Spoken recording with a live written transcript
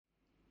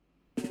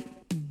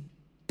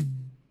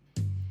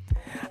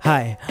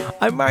Hi,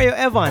 I'm Mario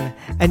Evan,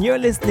 and you're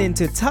listening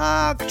to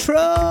Talk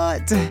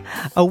Truth,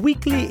 a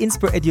weekly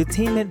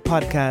edutainment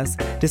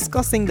podcast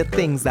discussing the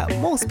things that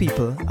most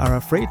people are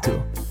afraid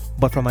to,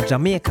 but from a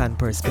Jamaican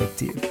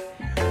perspective.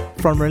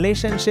 From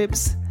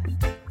relationships,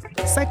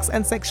 sex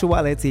and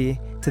sexuality,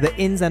 to the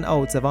ins and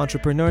outs of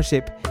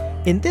entrepreneurship,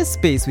 in this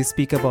space we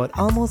speak about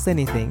almost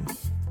anything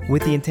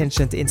with the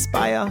intention to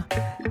inspire,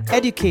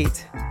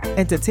 educate,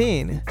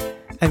 entertain,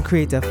 and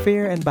create a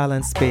fair and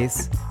balanced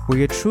space where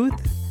your truth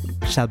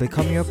shall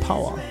become your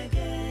power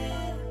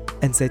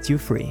and set you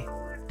free.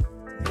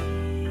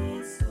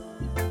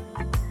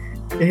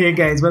 Hey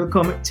guys,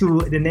 welcome to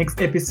the next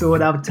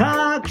episode of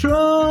Talk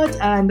Truth,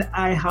 and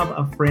I have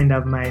a friend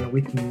of mine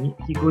with me.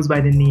 He goes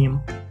by the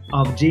name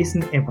of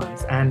Jason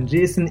Evans, and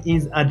Jason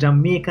is a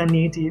Jamaican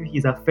native.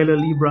 He's a fellow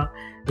Libra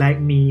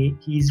like me.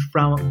 He's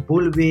from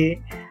Bull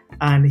Bay,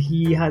 and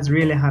he has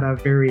really had a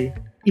very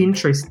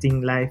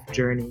interesting life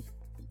journey.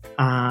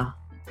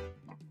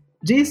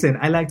 Jason,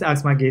 I like to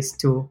ask my guests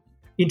to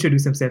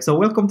introduce themselves. So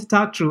welcome to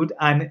Talk Truth,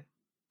 and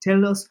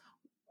tell us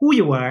who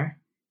you are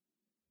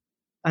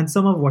and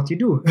some of what you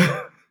do.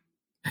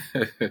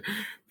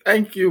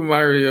 Thank you,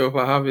 Mario,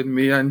 for having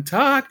me on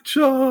Talk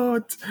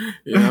Truth.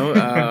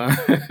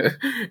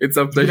 It's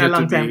a pleasure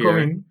to be here.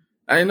 Coming.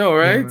 I know,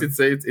 right?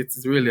 Yeah.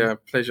 It's really a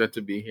pleasure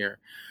to be here.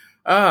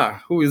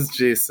 Who is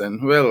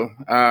Jason? Well,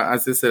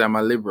 as I said, I'm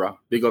a Libra.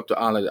 Big up to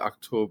all of the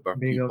October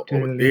Big people up to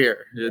out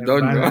there. You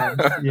don't know.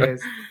 Yes.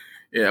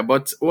 Yeah,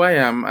 but who I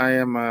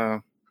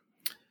am,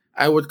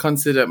 I would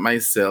consider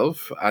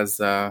myself as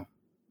a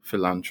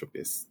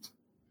philanthropist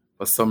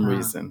for some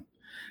reason.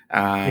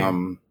 I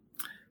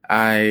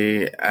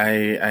am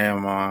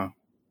a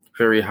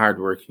very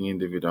hardworking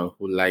individual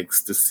who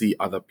likes to see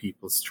other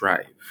people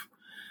strive.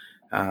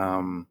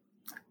 In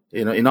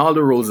all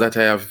the roles that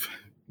I have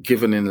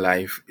given in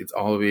life, it's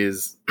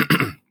always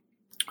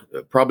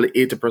probably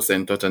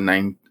 80% out of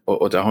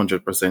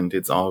 100%.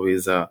 It's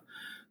always a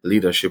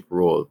leadership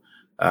role,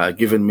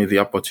 giving me the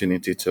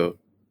opportunity to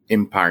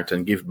impart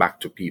and give back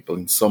to people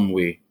in some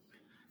way.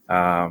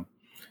 That's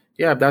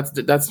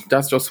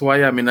just who I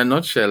am in a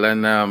nutshell.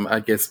 And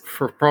I guess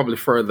probably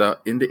further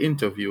in the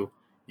interview,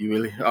 you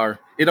will, or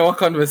in our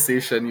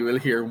conversation, you will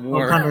hear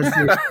more.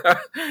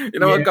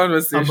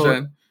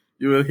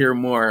 You will hear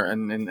more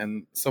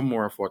and some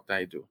more of what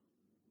I do.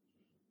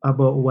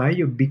 About why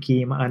you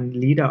became a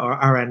leader or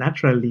are a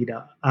natural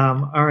leader.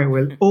 All right,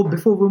 well,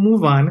 before we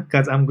move on,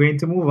 because I'm going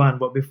to move on,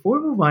 but before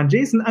we move on,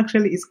 Jason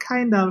actually is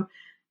kind of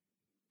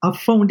a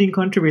founding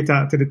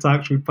contributor to the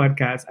Talk Truth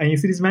podcast. And you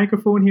see this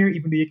microphone here,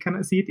 even though you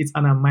cannot see it, it's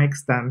on a mic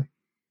stand.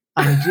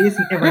 And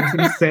Jason Evans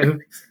himself,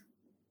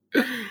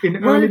 in the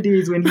early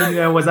days when he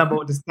was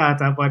about to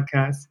start our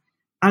podcast,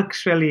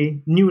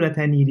 actually knew that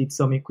I needed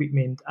some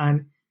equipment.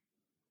 And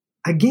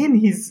again,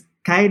 his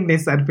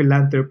kindness and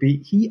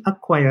philanthropy, he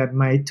acquired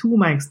my 2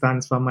 mic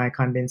stands for my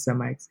condenser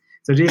mics.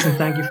 So Jason,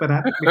 thank you for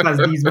that, because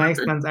these mic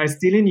stands are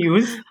still in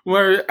use.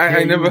 Well,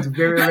 I never used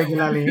very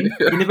regularly.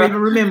 You never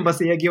even remember,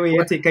 so you give away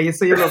your take. You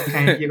say you love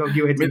kind, you go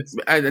give away it.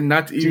 I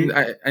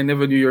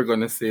never knew you were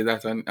going to say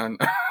that.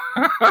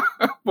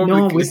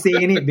 No, we're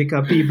saying it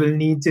because people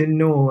need to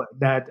know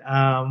that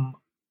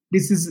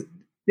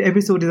the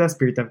episode is a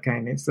spirit of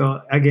kindness.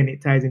 So again,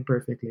 it ties in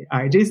perfectly. All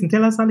right, Jason,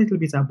 tell us a little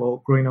bit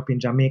about growing up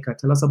in Jamaica.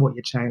 Tell us about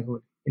your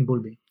childhood in Bull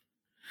Bay.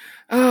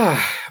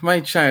 My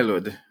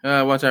childhood.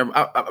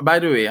 By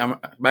the way, I'm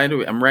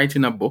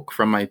writing a book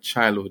from my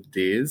childhood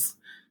days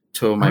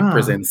to my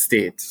present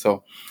state.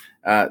 So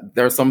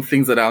there are some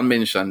things that I'll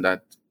mention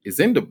that is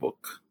in the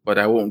book, but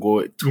I won't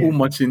go too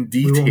much in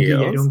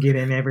detail. Don't get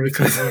in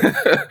everything.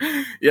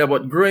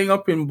 But growing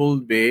up in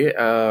Bull Bay,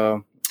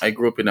 I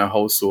grew up in a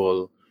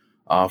household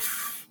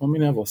of, how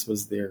many of us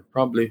was there?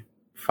 Probably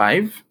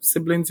 5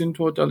 siblings in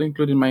total,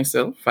 including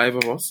myself, 5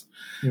 of us.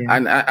 Yeah.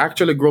 And I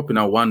actually grew up in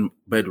a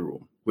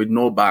 1-bedroom with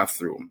no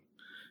bathroom,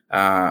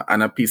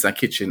 and a piece of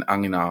kitchen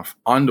hanging off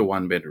on the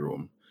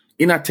 1-bedroom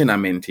in a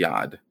tenement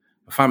yard,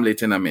 a family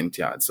tenement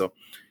yard. So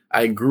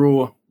I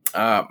grew,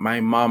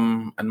 my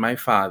mom and my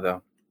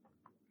father,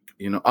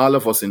 all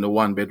of us in the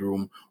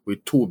 1-bedroom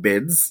with 2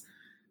 beds.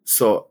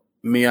 So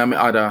me and my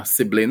other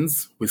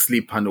siblings, we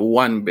sleep on the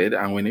 1 bed,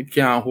 and when it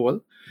can't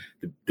hold,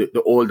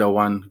 the older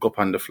one go up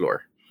on the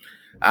floor.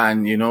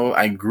 And,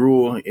 I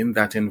grew in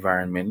that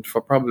environment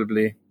for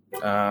probably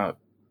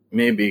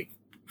maybe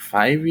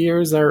 5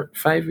 years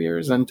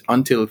and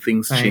until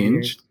things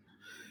changed.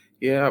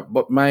 Yeah,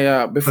 but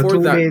my before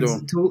that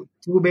beds, though,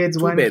 two beds,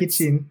 one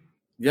kitchen.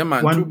 Yeah,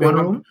 man, one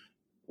room.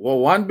 Well,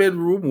 1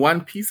 bedroom,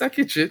 1 piece of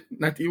kitchen.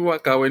 Not even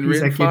when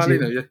rain fall,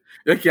 you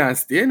can't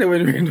stay in there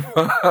when rain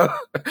fall.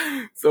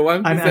 So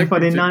one piece of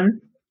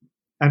kitchen.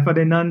 And for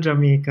the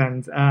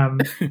non-Jamaicans,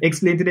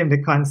 explain to them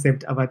the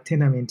concept of a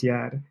tenement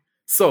yard.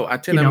 So a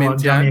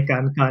tenement yard,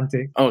 Jamaican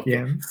context. Okay.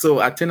 Yeah. So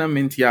a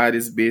tenement yard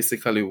is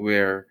basically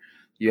where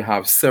you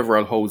have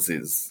several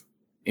houses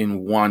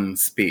in one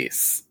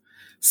space.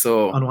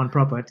 So on one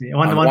property,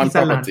 on one piece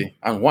of land.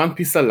 On one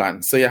piece of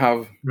land. So you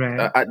have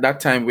at that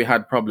time we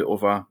had probably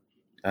over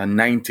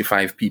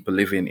 95 people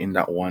living in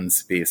that one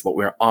space, but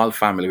we're all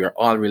family, we're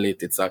all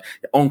related. So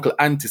uncle,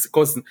 auntie,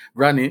 cousin,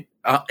 granny,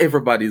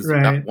 everybody's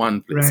at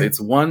one place. So it's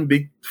one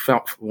big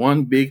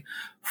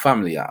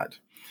family yard.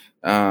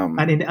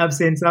 And in the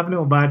absence of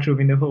no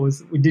bathroom in the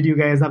house, did you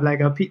guys have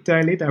like a pit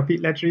toilet or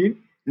pit latrine?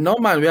 No,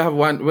 man, we have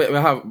one. We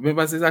have,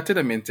 remember, it's a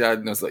tenement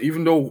yard. So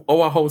even though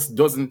our house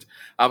doesn't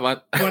have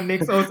one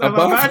next house have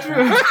a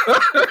bathroom.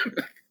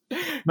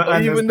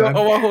 Even though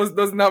our house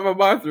doesn't have a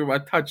bathroom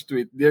attached to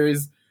it, there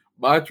is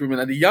bathroom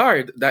in the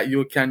yard that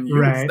you can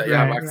use, that you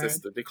have access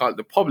to. They call it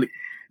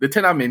the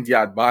tenement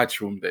yard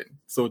bathroom, then,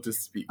 so to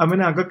speak. I'm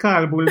not going to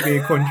call Bull Bay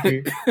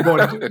country,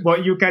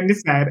 but you can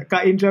decide.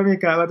 Because in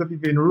Jamaica, a lot of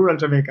people in rural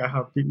Jamaica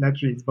have pit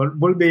latrines, but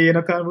Bull Bay, you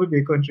don't call Bull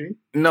Bay country?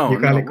 No, you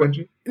call it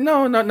country?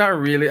 No, not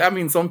really. I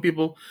mean, some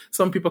people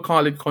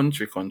call it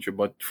country,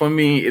 but for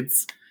me,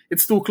 it's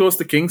too close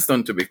to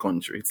Kingston to be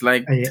country. It's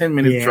like 10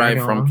 minutes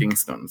drive from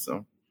Kingston,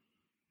 so.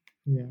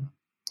 Yeah.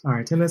 All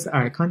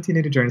right,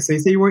 continue the journey. So you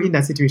say you were in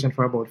that situation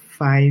for about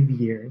 5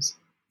 years.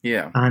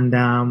 Yeah.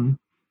 And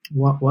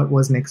what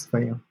was next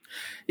for you?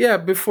 Yeah,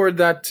 before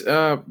that,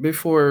 I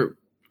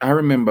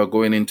remember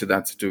going into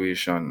that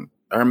situation,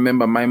 I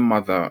remember my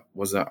mother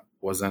was an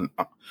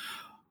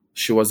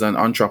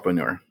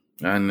entrepreneur,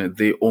 and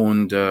they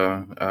owned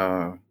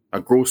a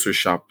grocery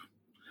shop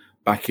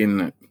back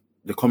in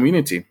the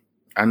community.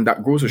 And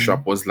that grocery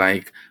shop was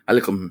like a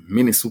little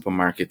mini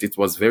supermarket. It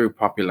was very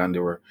popular, and they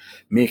were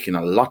making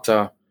a lot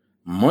of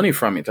money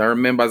from it. I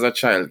remember as a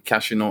child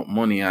cashing out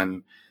money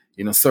and,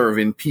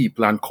 serving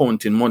people and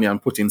counting money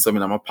and putting some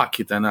in my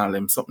pocket and all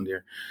them something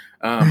there.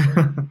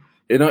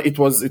 It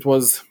was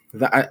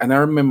that. And I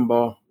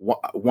remember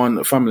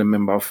one family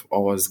member of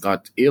ours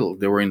got ill.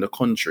 They were in the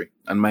country,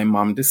 and my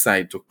mom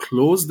decided to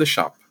close the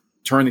shop,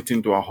 turn it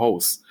into a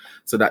house,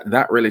 so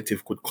that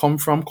relative could come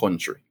from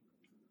country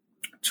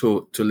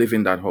to live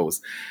in that house.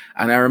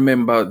 And I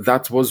remember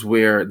that was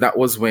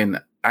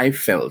when I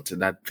felt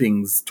that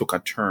things took a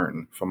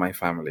turn for my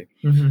family.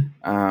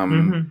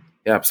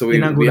 Yeah, so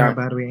in a good or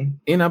bad way?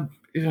 In a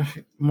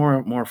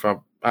more of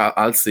a,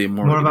 I'll say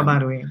more of a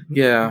bad way.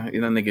 Yeah,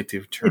 in a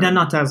negative turn. In a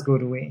not as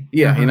good way.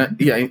 Yeah, in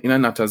a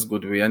not as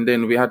good way. And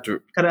then we had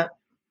to.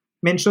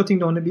 Meant shutting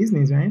down the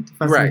business, right?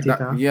 Right.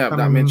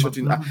 That meant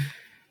shutting.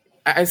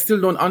 I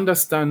still don't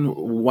understand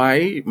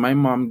why my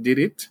mom did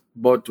it,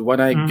 but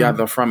what I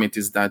gather from it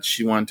is that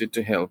she wanted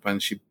to help,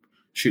 and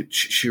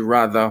she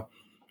rather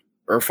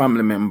her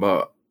family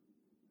member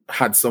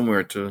had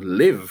somewhere to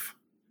live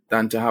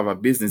than to have a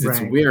business.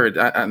 Right. It's weird.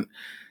 And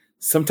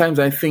sometimes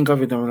I think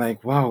of it and I'm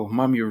like, wow,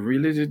 mom, you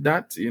really did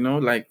that?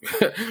 Like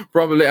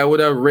probably I would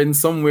have rent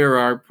somewhere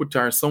or put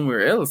her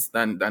somewhere else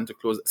than to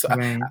close it. So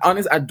right.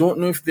 I don't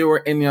know if there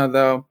were any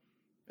other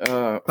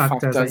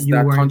factors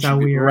that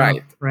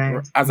contribute.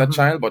 Right. As a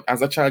child, but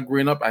as a child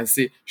growing up, I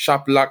see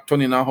shop lock,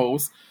 turn in a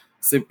house,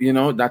 so,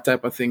 that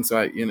type of thing.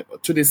 So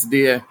to this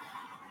day,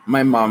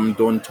 my mom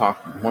don't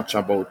talk much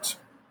about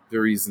the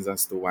reasons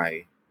as to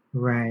why.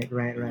 Right.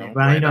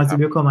 Well, as you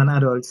become an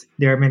adult,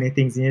 there are many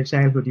things in your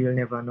childhood you'll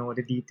never know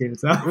the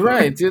details of.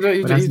 Right, you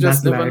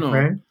just never know.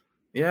 Right?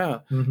 Yeah.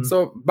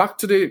 So back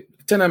to the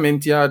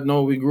tenement yard.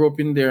 Now we grew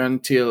up in there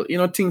until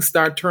things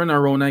start turning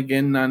around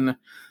again, and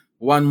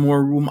one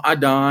more room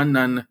add on,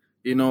 and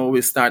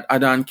we start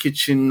add on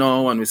kitchen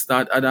now, and we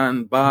start add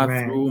on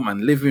bathroom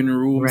and living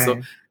room. Right.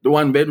 So the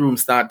one bedroom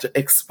start to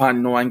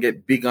expand now and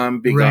get bigger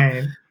and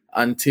bigger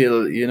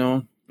until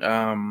that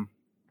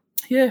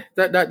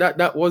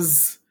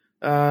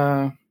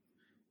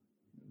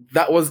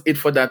was it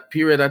for that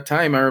period of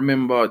time. I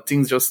remember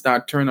things just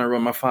start turning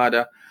around. My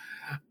father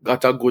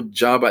got a good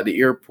job at the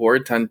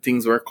airport, and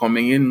things were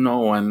coming in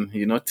now, and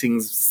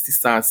things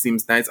start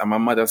seems nice. And my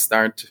mother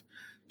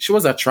she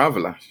was a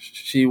traveler.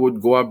 She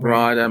would go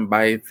abroad and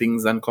buy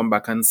things and come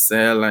back and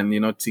sell,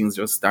 and things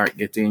just start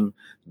getting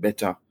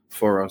better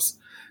for us.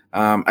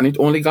 And it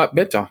only got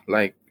better.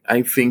 Like,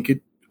 I think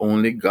it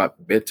only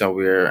got better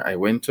where I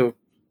went to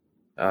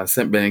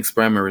St. Benedict's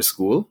Primary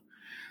School.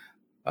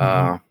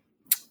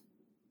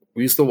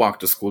 We used to walk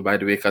to school, by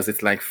the way, because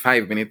it's like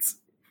 5 minutes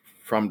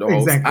from the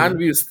house. Exactly. And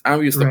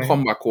we used to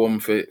come back home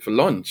for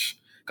lunch,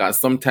 because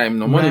sometimes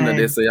no money in the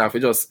day, so you have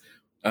to just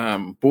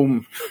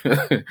boom.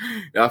 You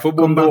have to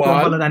boom the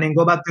wall. And then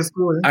go back to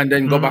school. And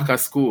then go back to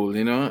school,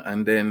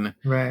 and then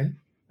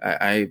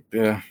I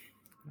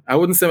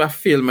wouldn't say I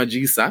failed my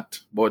GSAT,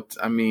 but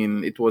I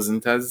mean, it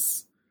wasn't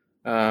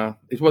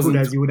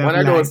one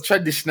of those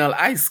traditional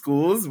high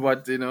schools,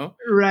 but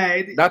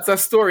right. That's a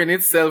story in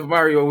itself,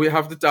 Mario. We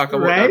have to talk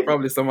about that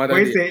probably some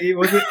other day. It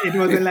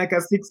wasn't like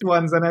a 6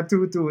 1s and a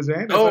 2 2s,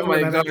 right? That's oh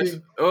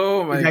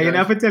my gosh! You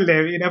never tell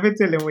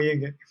them where you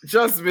get.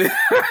 Just me.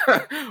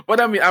 But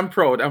I mean, I'm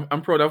proud.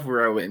 I'm proud of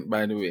where I went,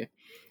 by the way.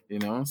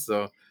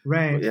 So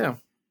right. Yeah.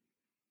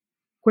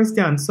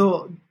 Question.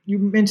 So you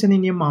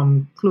mentioning your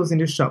mom closing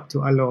the shop to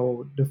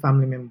allow the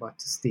family member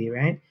to stay,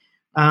 right?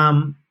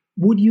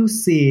 Would you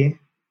say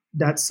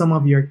that some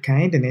of your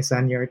kindness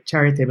and your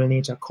charitable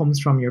nature comes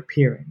from your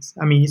parents?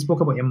 I mean, you spoke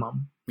about your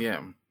mom.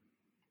 Yeah,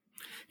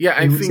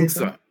 I think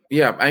so.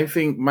 Yeah, I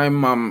think my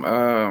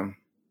mom,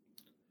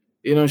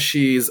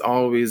 she's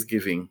always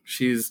giving.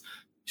 She's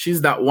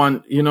that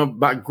one,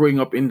 back growing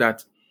up in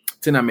that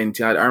tenement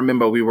yard. I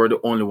remember we were the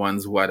only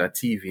ones who had a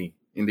TV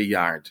in the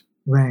yard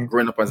Right,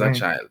 growing up as a right,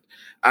 child.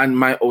 And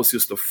my house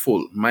used to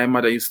full. My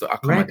mother used to right.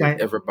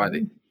 accommodate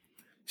everybody.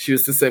 She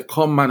used to say,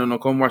 "Come, man,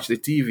 come watch the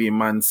TV,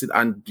 man. Sit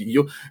and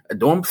you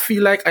don't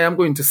feel like I am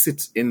going to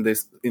sit in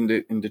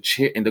the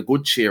chair, in the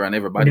good chair, and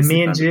everybody The sit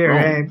main on the chair,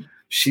 ground." right?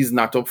 She's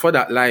not up for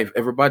that life.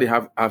 Everybody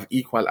have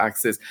equal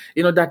access.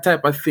 That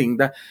type of thing,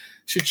 that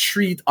she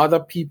treat other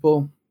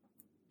people's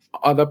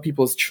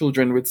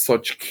children with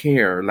such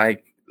care,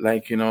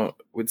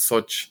 with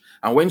such.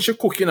 And when she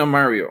cooking a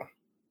Mario,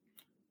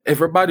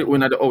 everybody who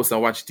in the house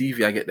and watch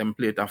TV, I get them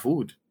plate of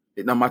food.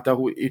 It no matter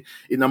who. It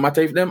no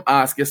matter if them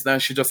ask. Yes, now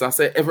she just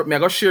say, me I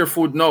go share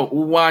food now.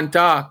 Who want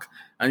talk?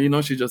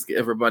 And she just get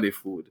everybody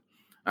food.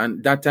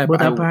 And that type.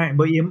 But apparently,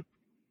 but you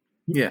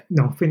Yeah.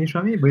 no finish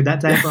for me. But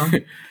that type of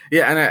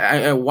Yeah, and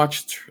I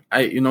watched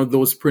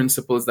those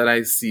principles that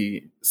I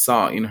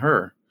saw in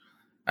her.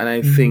 And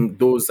I think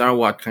those are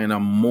what kind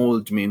of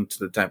mold me into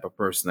the type of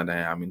person that I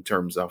am in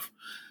terms of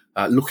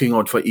looking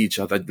out for each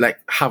other, like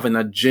having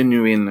a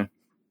genuine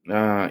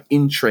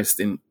interest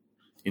in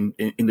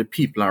the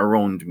people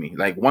around me.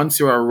 Like once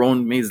you're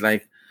around me, it's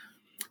like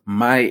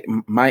my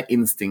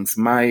instincts,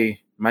 my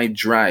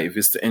drive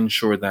is to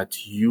ensure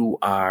that you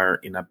are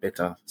in a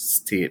better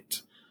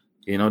state.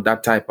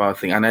 That type of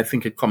thing. And I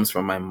think it comes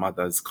from my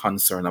mother's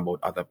concern about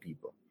other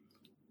people.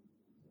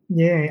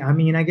 yeah. I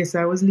mean, I guess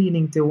I was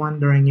leaning to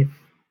wondering if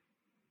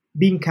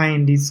being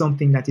kind is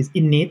something that is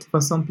innate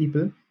for some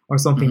people or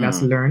something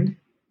that's learned.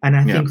 And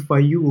I think for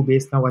you,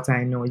 based on what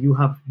I know, you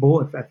have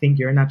both. I think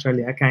you're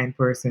naturally a kind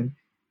person.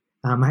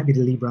 Might be the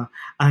Libra,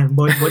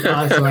 but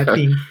also I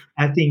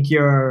think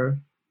your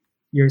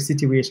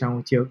situation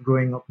with your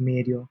growing up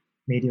made you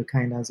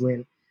kind as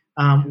well.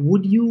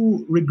 Would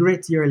you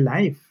regret your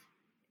life,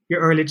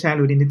 your early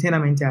childhood in the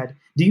tenement yard?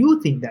 Do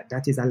you think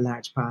that is a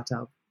large part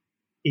of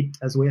it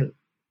as well?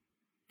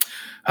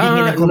 Being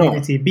in a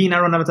community, being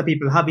around other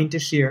people, having to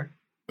share,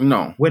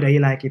 whether you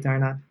like it or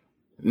not.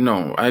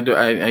 No,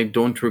 I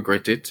don't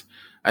regret it.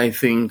 I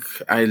think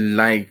I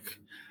like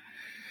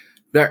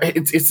that.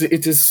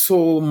 It is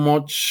so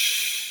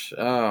much.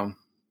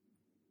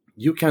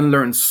 You can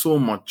learn so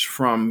much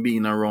from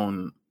being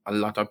around a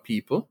lot of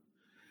people,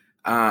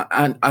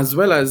 and as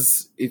well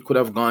as it could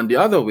have gone the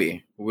other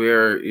way,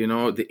 where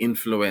the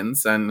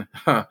influence and.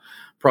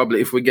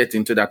 Probably if we get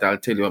into that, I'll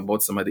tell you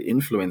about some of the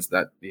influence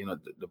that,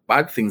 the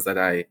bad things that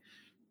I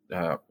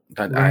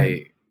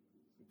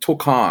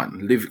took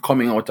on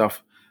coming out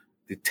of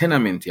the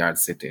tenement yard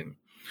setting.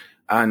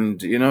 And,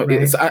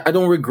 I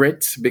don't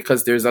regret,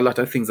 because there's a lot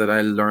of things that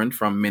I learned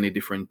from many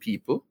different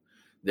people.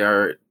 There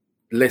are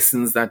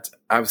lessons that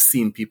I've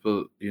seen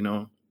people,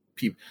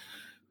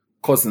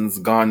 cousins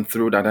gone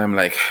through that I'm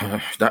like,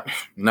 that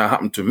not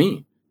happened to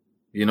me.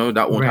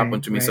 That won't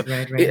happen to me.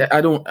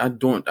 I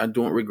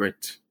don't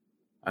regret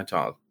at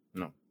all.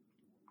 No.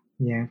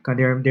 Yeah, because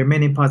there are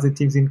many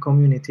positives in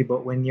community,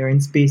 but when you're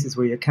in spaces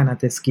where you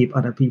cannot escape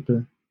other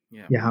people,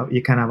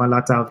 you can have a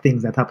lot of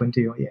things that happen to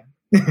you.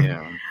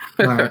 Yeah.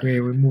 All right, we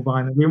move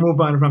on. We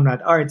move on from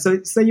that. All right, so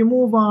you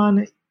move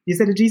on. You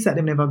said the GSAT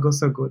them never go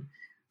so good.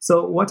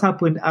 So what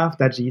happened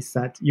after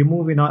GSAT? You're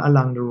moving on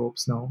along the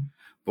ropes now.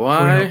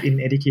 Boy, in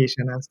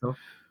education and stuff.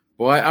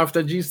 Boy,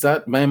 after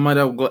GSAT, my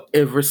mother got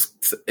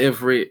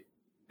every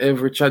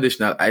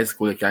traditional high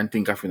school you can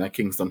think of in a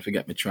Kingston to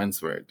get me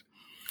transferred.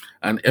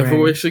 And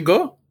everywhere she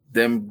go,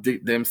 them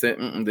say,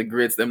 the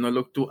grades, them not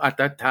look too hot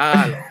at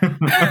all.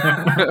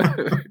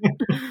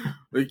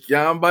 We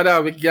can't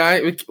bother.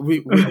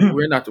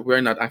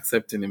 We're not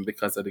accepting him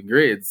because of the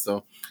grades.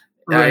 So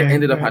I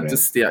ended up had to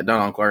stay at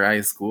Donaquara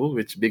High School,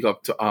 which big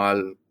up to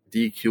all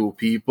DQ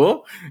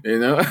people,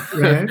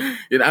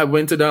 I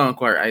went to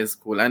Donaquara High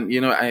School, and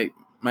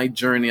my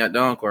journey at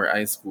Donaquara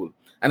High School,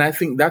 and I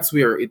think that's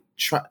where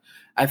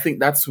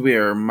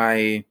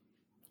my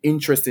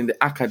interest in the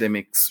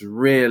academics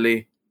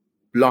really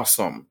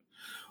blossomed.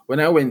 When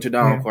I went to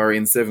Donaquara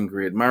in 7th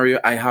grade, Mario,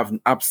 I have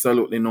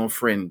absolutely no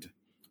friend.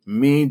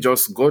 Me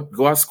just go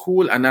to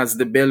school, and as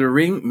the bell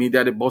ring, me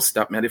at the bus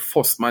stop, me at the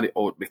first man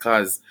out,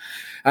 because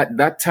at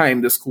that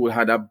time the school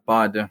had a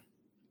bad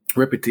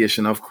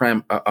reputation of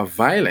crime, of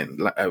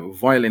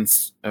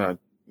violence.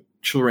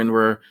 Children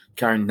were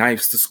carrying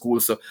knives to school,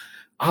 so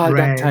all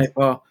that type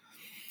of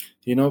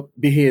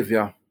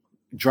behavior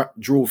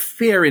drove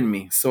fear in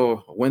me.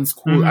 So when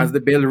school, as the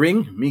bell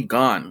ring, me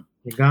gone.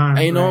 You're gone.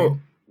 And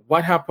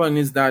what happened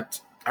is that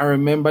I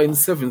remember in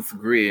 7th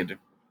grade,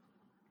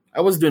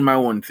 I was doing my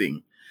own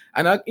thing.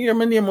 And I hear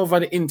my name over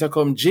the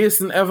intercom,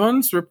 Jason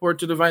Evans, report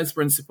to the vice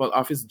principal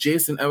office,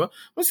 Jason Evans.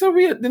 I said,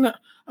 wait,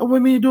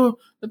 what me do?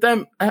 The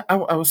time I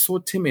was so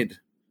timid.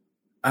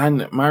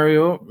 And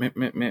Mario,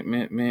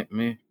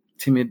 me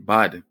timid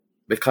bad.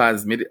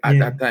 Because at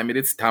that time, I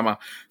did stammer.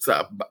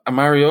 So,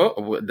 Mario,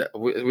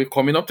 we're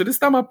coming up to the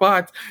stammer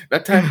part.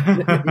 That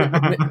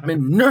time, me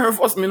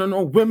nervous. Me don't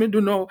know where me do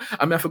now.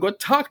 I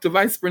forgot talk to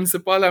vice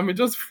principal, and me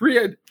just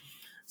afraid.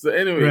 So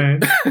anyway,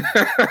 Right.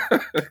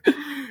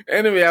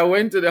 anyway, I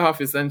went to the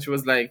office and she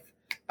was like,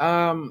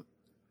 oh,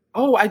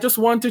 I just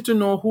wanted to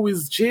know who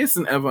is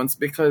Jason Evans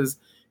because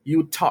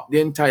you taught the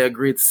entire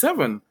grade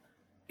 7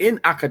 in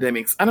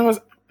academics. And I was,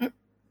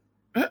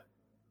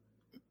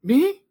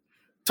 me?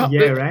 Top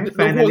Yeah, right. the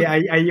Finally,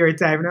 whole, I your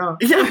time now.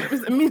 yeah,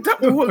 me top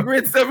the whole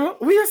grade 7.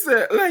 We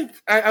said, like,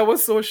 I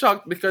was so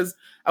shocked because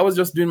I was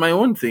just doing my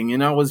own thing, you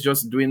know, I was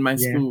just doing my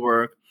Yeah.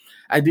 schoolwork.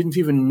 I didn't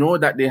even know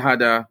that they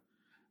had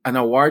an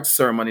award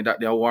ceremony that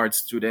they award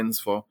students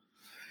for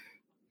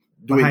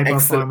doing high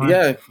excellent.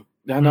 performance.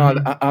 Yeah, and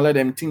all of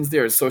them things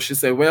there. So she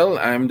said, well,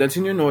 I'm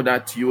letting you know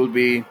that you will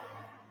be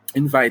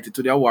invited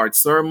to the award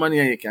ceremony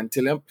and you can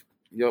tell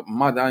your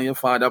mother and your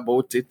father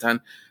about it,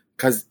 and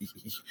because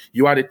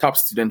you are the top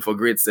student for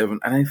grade 7.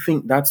 And I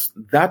think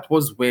that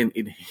was when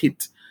it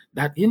hit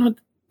that, you know,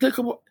 talk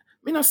about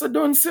me not so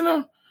done, you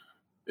know.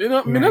 You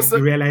know, me not Right. so,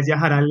 You realize you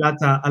had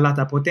a lot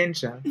of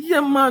potential. yeah,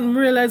 man,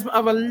 realized I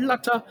have a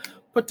lot of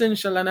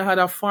potential. And I had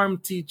a farm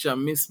teacher,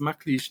 Miss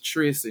McLeish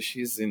Tracy.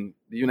 She's in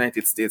the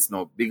United States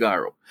now, big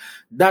arrow.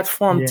 That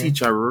farm Yeah.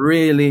 teacher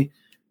really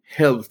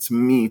helped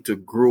me to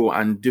grow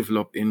and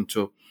develop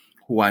into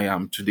who I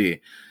am today.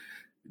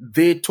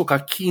 They took a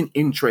keen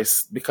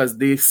interest because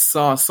they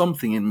saw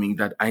something in me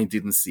that I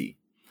didn't see.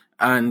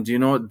 And, you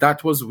know,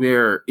 that was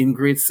where in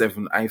grade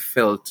 7, I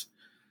felt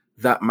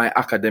that my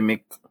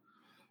academic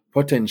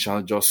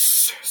potential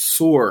just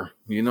soar,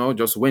 you know,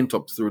 just went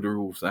up through the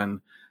roof.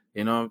 And,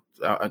 you know,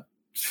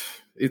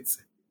 it's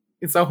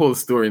a whole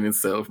story in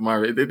itself,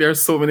 Mari. There are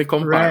so many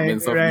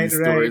compartments of these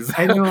stories.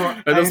 I know.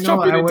 I just I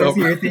chopping it was up.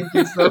 here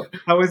thinking. So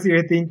I was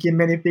here thinking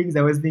many things.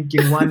 I was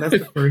thinking, one, that's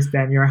the first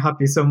time you're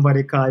happy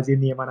somebody calls your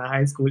name on a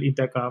high school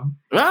intercom.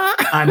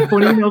 And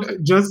funny enough,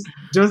 just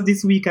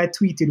this week I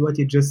tweeted what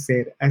you just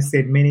said. I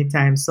said many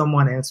times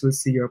someone else will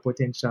see your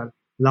potential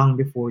long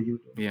before you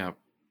do. Yeah.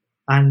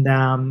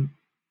 And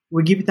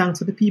we give thanks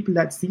to the people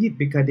that see it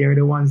because they're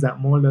the ones that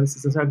mold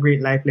us. It's a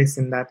great life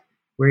lesson that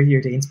we're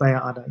here to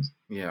inspire others.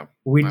 Yeah.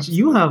 Which absolutely.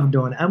 you have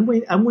done. I'm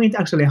going to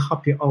actually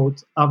hop you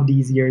out of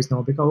these years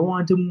now because we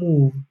want to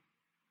move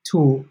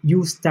to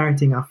you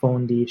starting a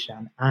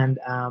foundation. And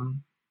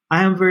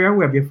I am very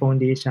aware of your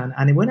foundation.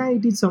 And when I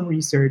did some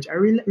research, I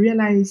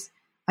realized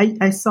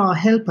I saw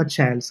help a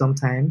child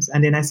sometimes,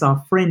 and then I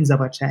saw friends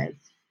of a child.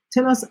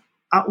 Tell us,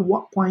 at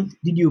what point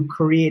did you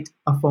create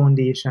a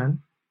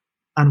foundation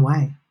and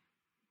why?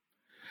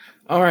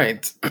 All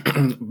right.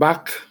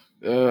 Back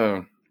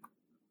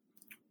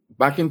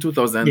in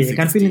 2016. Yeah, you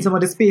can fill in some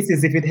of the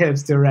spaces if it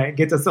helps to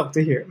get us up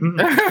to here.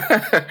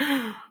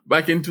 Mm-hmm.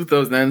 Back in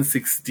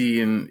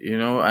 2016, you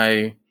know,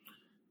 I'm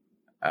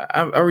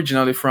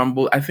originally from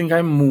Bull. I think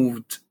I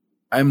moved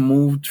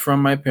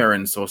from my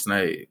parents' house, and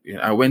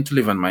I went to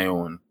live on my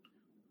own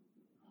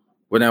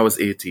when I was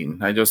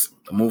 18. I just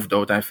moved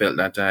out. I felt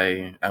that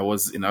I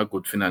was in a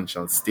good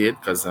financial state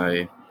because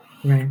I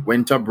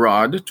went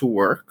abroad to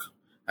work,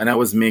 and I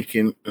was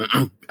making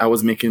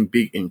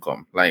big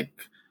income. Like,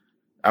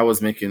 I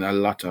was making a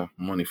lot of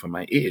money for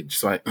my age.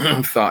 So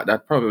I thought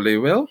that probably,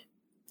 well,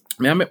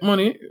 may I make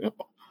money?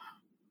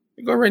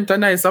 You go rent a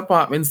nice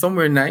apartment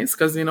somewhere nice,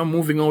 because, you know,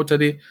 moving out of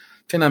the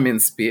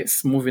tenement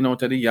space, moving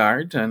out of the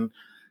yard. And,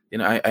 you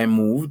know, I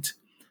moved.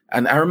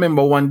 And I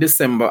remember one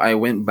December, I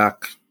went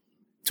back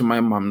to my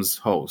mom's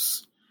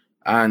house.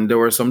 And there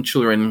were some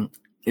children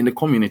in the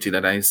community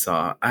that I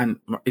saw. And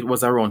it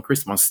was around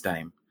Christmas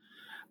time.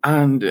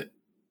 And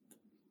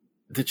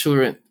the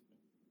children,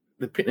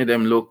 the picnic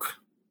them looked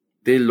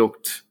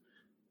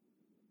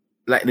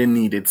like they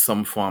needed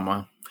some form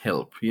of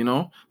help, you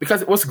know,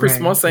 because it was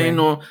Christmas, and you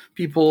know,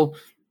 people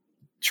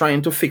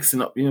trying to fix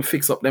up themselves, and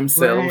fix up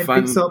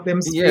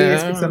them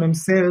space, fix up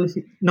themselves,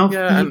 not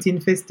eating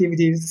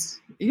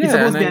festivities. It's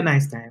supposed to be a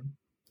nice time,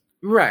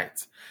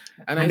 right?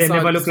 And they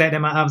never look like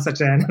them have such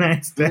a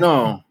nice time.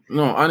 No,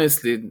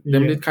 honestly,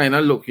 them did kind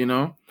of look, you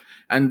know.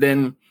 And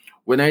then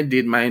when I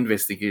did my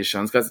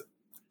investigations, because,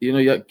 you know,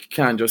 you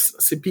can't just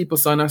see people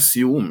and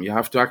assume. You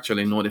have to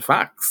actually know the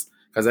facts,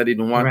 because I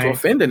didn't want to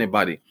offend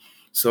anybody.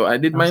 So I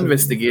did my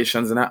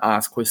investigations, and I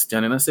asked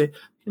questions, and I said,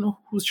 you know,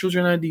 whose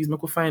children are these? I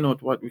could find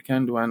out what we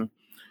can do. And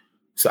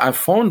so I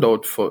found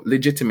out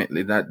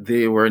legitimately that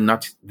they were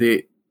not,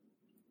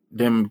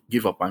 them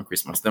give up on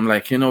Christmas. Them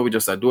like, you know, we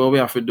just do what we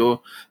have to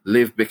do,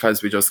 live,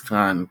 because we just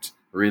can't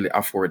really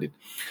afford it.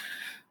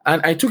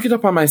 And I took it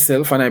upon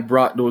myself, and I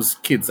brought those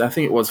kids. I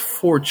think it was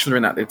 4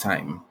 children at the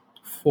time.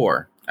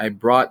 4. I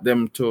brought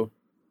them to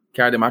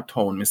carry them at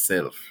town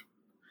myself.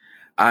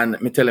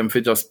 And me tell them to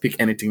just pick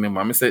anything they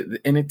want. I say,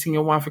 anything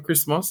you want for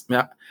Christmas?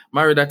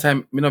 Married that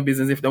time, me no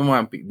business if they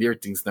want to pick their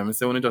things. I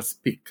say, want to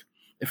just pick.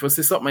 If you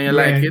see something you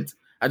like it,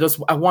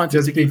 I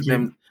wanted to give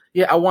them,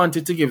 I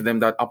wanted to give them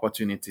that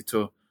opportunity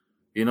to,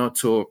 you know,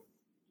 to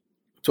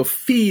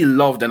feel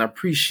loved and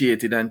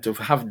appreciated, and to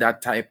have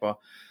that type of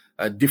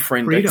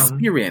different freedom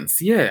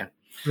experience. Yeah.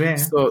 Yeah,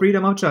 so,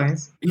 freedom of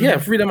choice. Yeah,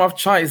 freedom of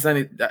choice,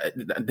 and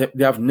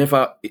they have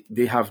never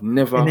had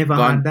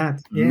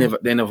that. Yeah.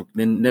 They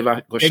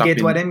never go shopping. They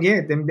get what them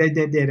get.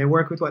 They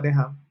work with what they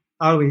have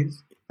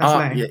always. That's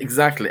life. Yeah,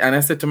 exactly. And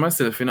I said to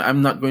myself,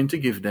 I'm not going to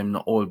give them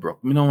no old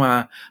broke. Me no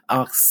want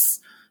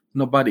ask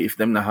nobody if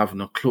them not have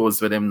no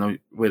clothes with them no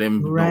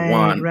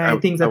want.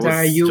 Right. Things I that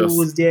are was just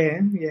used,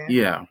 yeah.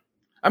 yeah.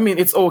 I mean,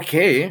 it's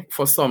okay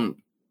for some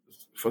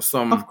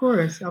Of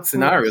course.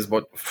 scenarios,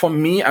 but for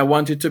me, I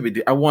wanted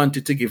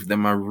to give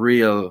them a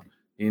real,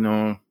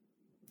 a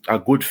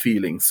good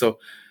feeling. So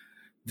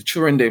the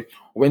children, they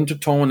went to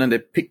town and they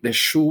picked their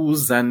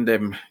shoes and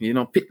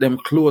picked them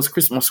clothes,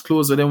 Christmas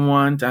clothes that they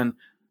want. And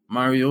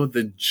Mario,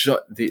 the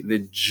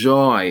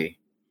joy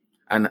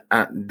and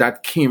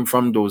that came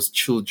from those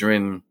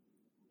children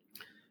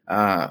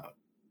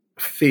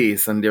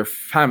face and their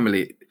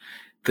family.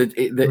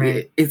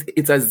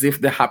 It's as if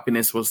the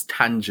happiness was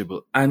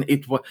tangible, and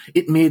it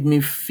made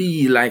me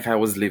feel like I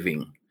was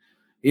living.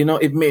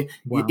 It made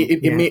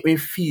me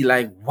feel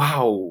like,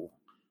 wow,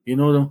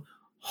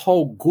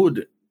 how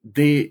good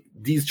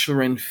these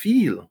children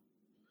feel.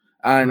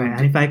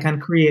 And if I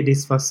can create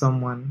this for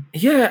someone,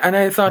 and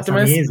I thought to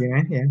myself, amazing,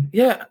 right?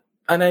 Yeah,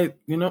 and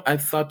I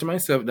thought to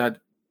myself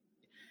that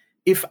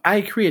if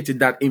I created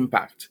that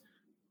impact,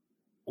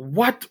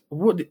 what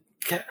would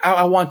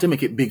I want to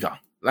make it bigger,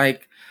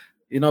 like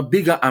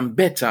bigger and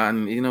better,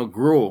 and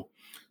grow.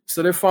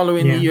 So the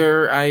following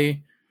year,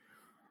 I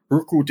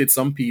recruited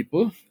some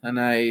people and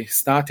I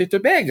started to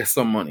beg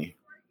some money.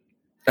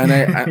 And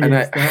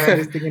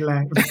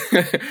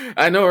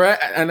I know, right?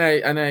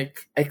 And I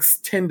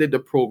extended the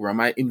program.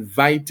 I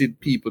invited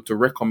people to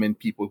recommend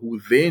people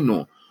who they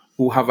know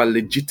who have a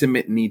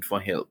legitimate need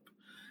for help.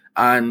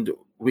 And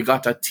we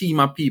got a team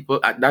of people.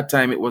 At that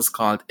time, it was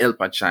called Help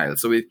a Child.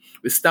 So we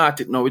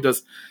started. Now we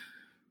just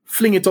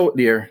fling it out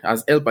there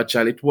as Help a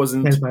Child. It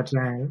wasn't Help a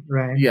Child,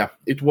 right? Yeah,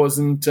 it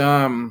wasn't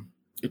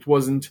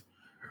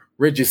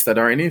registered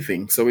or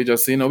anything. So we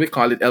just we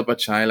call it Help a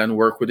Child and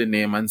work with the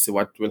name and see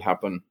what will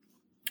happen.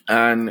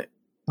 And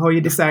how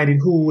you decided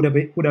who would have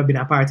been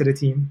a part of the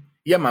team?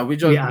 Yeah, man. We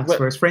asked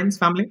first friends,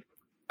 family.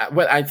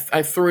 Well,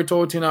 I threw it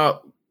out in a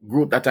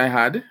group that I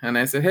had, and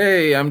I said,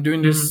 "Hey, I'm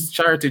doing this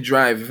charity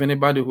drive. If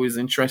anybody who is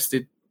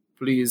interested,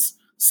 please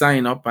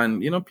sign up."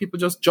 And people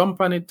just jump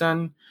on it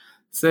and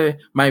say,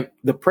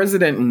 the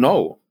president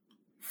now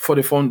for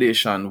the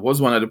foundation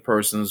was one of the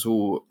persons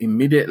who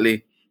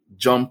immediately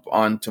jumped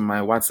onto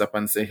my WhatsApp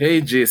and say,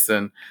 "Hey,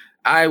 Jason,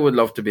 I would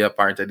love to be a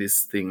part of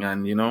this thing."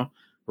 And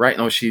right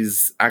now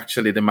she's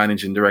actually the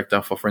managing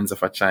director for Friends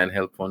of a Child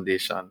Health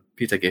Foundation,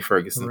 Peter G.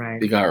 Ferguson,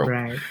 Big Arrow.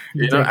 Right.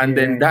 And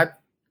then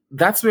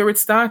that's where it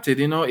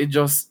started.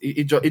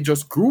 It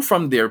just grew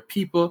from there.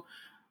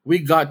 We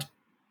got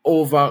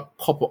over a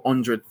couple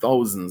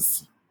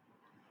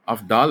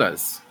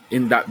 $100,000s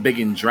in that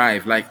begging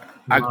drive. Like,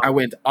 wow. I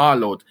went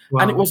all out.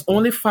 Wow. And it was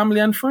only family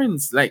and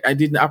friends. Like, I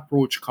didn't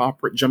approach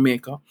corporate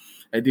Jamaica.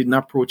 I didn't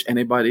approach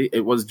anybody.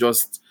 It was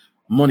just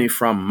money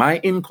from my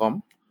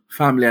income,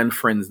 family and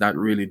friends that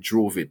really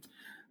drove it.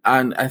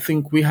 And I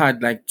think we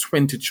had like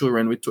 20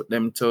 children. We took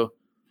them to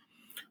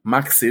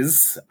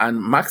Max's,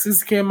 and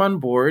Max's came on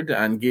board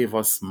and gave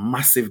us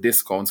massive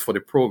discounts for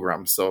the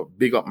program. So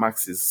big up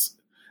Max's.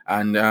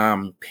 And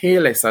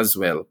Payless as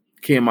well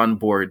came on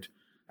board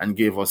and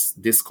gave us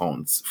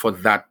discounts for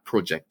that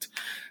project.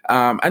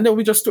 And then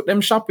we just took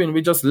them shopping.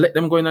 We just let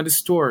them go into the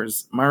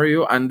stores.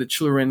 Mario and the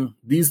children,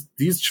 these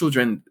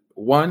children,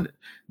 them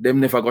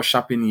never go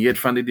shopping yet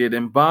from the day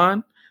them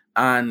born.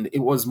 And it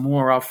was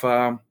more of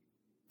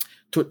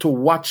to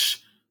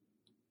watch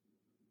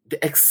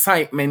the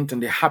excitement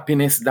and the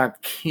happiness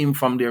that came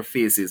from their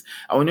faces.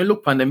 And when you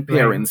look on them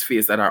parents'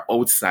 face that are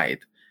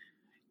outside,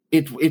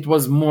 it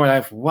was more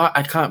like, wow,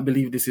 I can't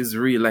believe this is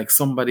real. Like,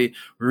 somebody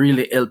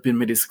really helping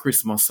me this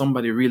Christmas.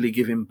 Somebody really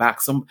giving back.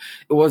 It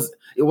was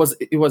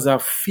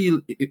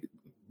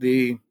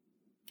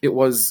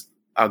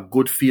a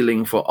good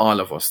feeling for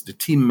all of us, the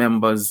team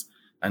members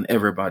and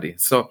everybody.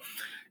 So,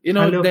 I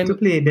love to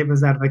play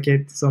devil's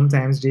advocate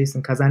sometimes,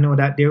 Jason, because I know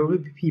that there will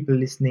be people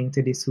listening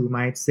to this who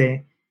might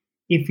say,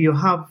 if you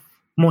have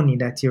money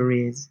that you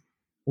raise,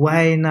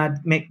 why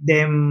not make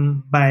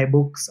them buy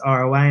books,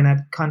 or why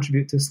not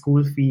contribute to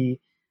school fee?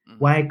 Mm-hmm.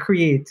 Why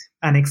create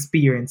an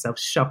experience of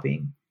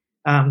shopping?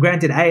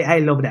 Granted, I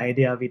love the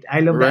idea of it. I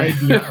love the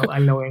idea of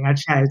allowing a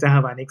child to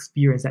have an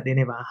experience that they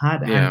never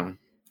had. Yeah.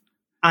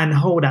 And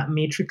how that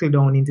may trickle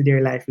down into their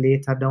life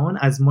later down,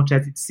 as much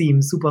as it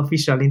seems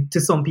superficial to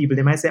some people.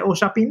 They might say, oh,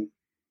 shopping?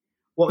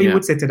 What you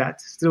would say to that,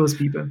 to those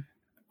people?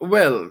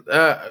 Well,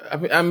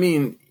 I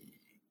mean,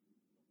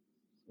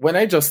 when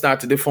I just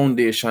started the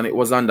foundation, it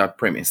was on that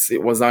premise.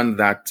 It was on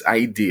that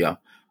idea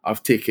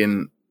of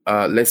taking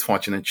less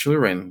fortunate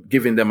children,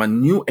 giving them a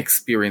new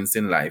experience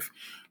in life,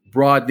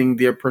 broadening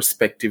their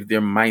perspective,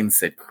 their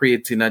mindset,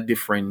 creating a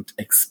different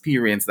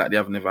experience that they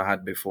have never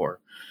had before.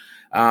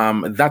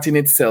 That in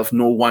itself,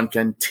 no one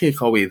can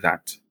take away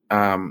that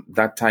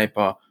type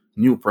of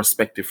new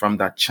perspective from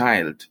that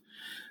child.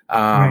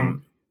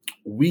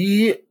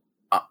 We,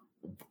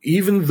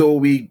 even though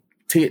we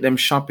take them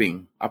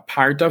shopping, a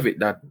part of it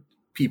that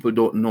people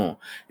don't know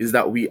is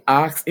that we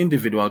ask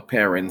individual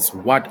parents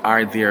what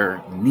are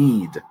their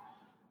need,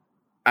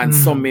 and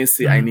some may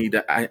say, I need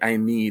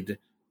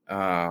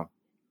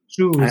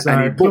Shoes I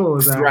or need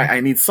clothes books, right? or I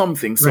need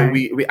something. So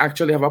right, we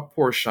actually have a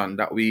portion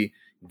that we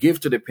give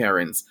to the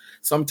parents.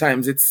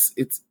 Sometimes it's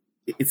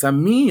a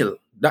meal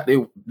that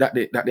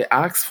they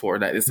ask for,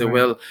 that they say, right,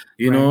 well,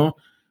 right.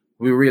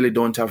 we really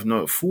don't have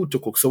no food to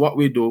cook. So what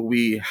we do,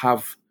 we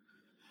have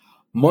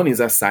monies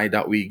aside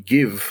that we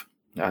give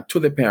to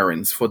the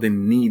parents for the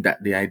need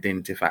that they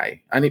identify.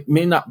 And it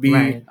may not be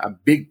Right. a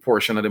big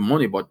portion of the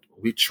money, but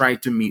we try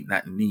to meet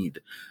that need.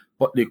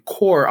 But the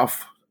core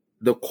of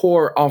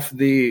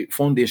the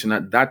foundation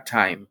at that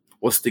time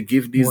was to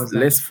give these Was that?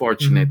 less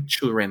fortunate Mhm.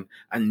 children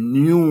a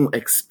new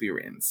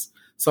experience,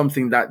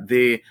 something that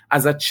they,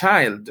 as a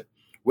child,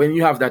 when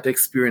you have that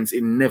experience,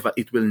 it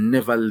will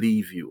never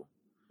leave you,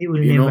 It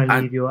will never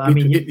and leave you. I it,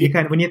 mean, it, you it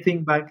can when you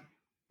think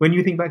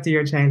back to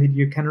your childhood,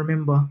 you can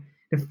remember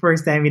the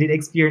first time you did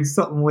experience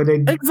something where they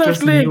just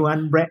exactly new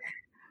and bright.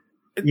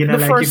 the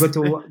Like you first.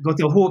 go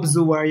to Hope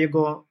Zoo or you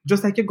go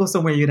just like you go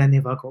somewhere you'd have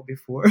never go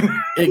before.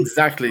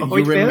 Exactly. How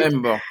You it felt?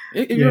 remember.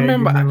 You Yeah, you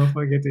remember. never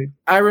forget it.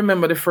 I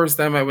remember the first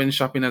time I went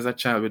shopping as a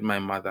child with my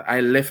mother.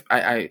 I left.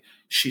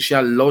 She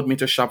allowed me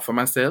to shop for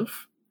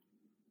myself.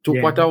 Took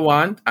Yeah. what I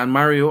want, and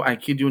Mario, I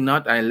kid you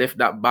not, I left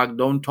that bag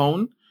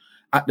downtown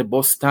at the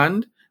bus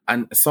stand,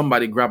 and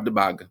somebody grabbed the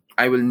bag.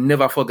 I will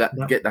never That,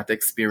 get that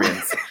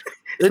experience.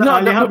 so No, all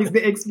you no, have is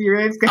the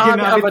experience because you all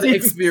know me have have the are the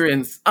things.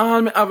 experience.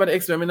 All me have are the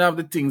experience. Me not have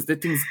the things. The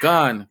things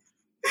gone.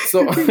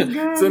 So, The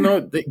things so gone.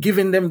 no,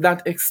 giving them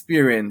that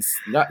experience,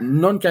 that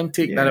none can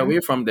take that Yeah. away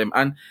from them.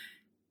 And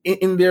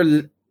in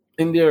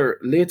their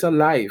later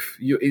life,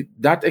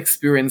 that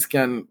experience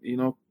can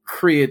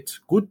create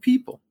good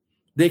people.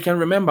 They can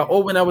remember, Yeah. oh,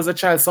 when I was a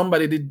child,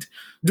 somebody did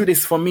do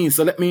this for me,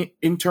 so let me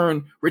in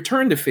turn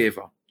return the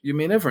favor. You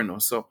may never know.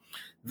 So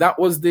that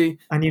was the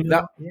And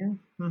that yeah.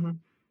 Hmm.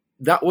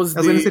 that was I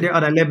was going to say the there are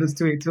other levels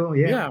to it too.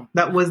 Yeah. yeah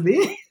That was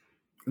the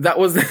that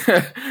was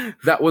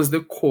that was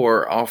the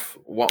core of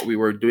what we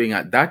were doing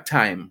at that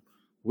time,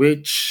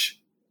 which,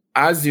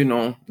 as you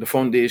know, the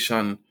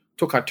foundation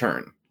took a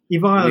turn. We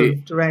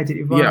evolved, right? It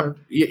yeah evolved.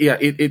 yeah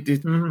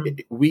it, Hmm.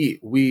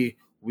 we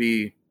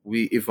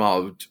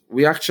evolved.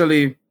 We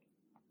actually,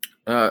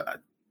 uh,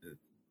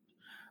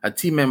 a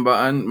team member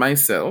and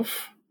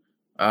myself,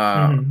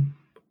 uh, Hmm.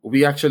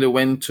 we actually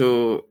went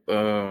to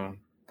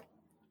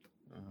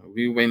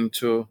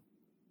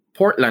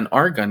Portland,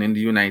 Oregon, in the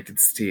United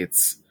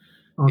States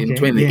in Okay. Yeah.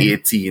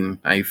 2018.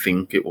 I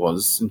think it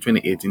was in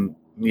 2018.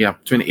 Yeah,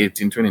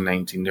 2018,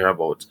 2019,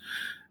 thereabout.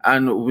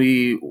 And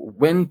we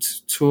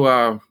went to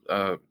a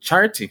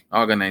charity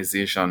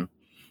organization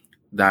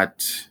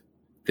that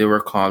they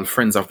were called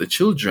Friends of the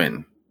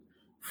Children.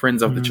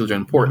 Friends of the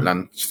Children Mm-hmm.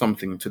 Portland,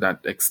 something to that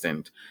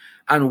extent.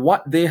 And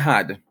what they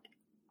had,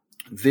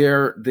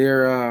 their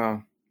their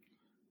uh,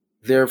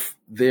 their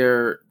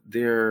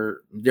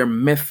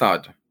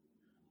method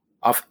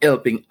of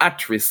helping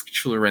at-risk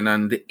children,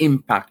 and the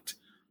impact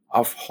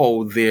of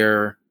how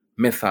their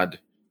method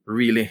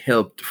really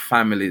helped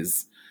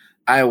families.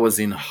 I was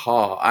in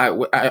awe.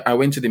 I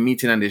went to the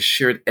meeting and they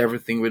shared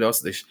everything with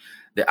us.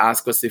 They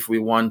asked us if we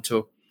want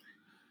to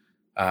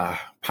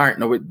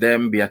partner with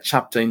them, be a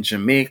chapter in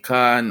Jamaica,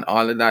 and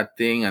all of that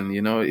thing. And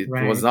it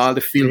was Right. all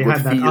the So feel you good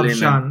had that feeling.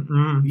 And option.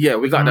 Mm. yeah,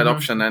 we got that Hmm.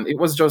 option, and it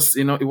was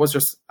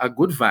just a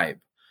good vibe,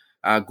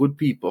 good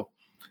people.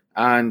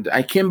 And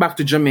I came back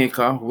to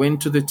Jamaica,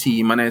 went to the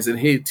team, and I said,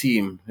 "Hey,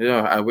 team,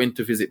 I went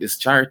to visit this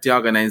charity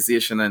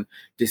organization, and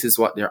this is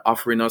what they're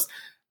offering us.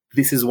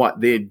 This is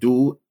what they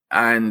do,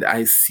 and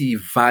I see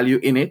value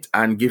in it.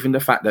 And given the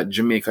fact that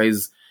Jamaica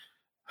is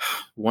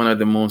one of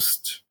the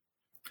most,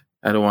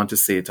 I don't want to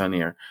say it on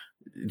here,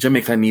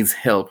 Jamaica needs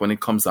help when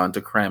it comes down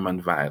to crime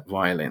and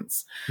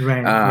violence.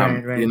 Right.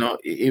 Right. Right.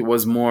 It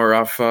was more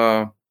of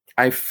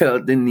I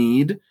felt the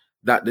need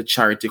that the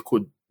charity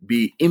could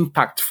be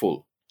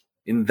impactful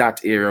in that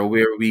area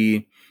where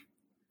we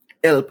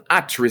help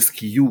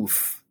at-risk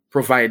youth,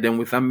 provide them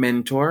with a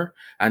mentor,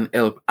 and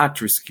help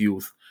at-risk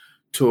youth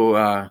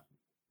to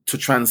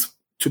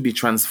to be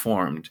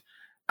transformed.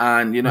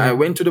 And I Right.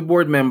 went to the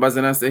board members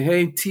and I said,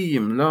 "Hey,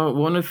 team, now we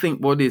want to think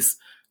about this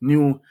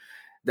new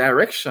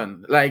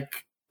direction."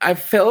 Like, I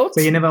So felt,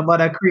 you never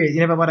bother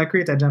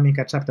create a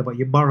Jamaica chapter, but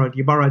you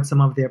borrowed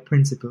some of their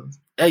principles.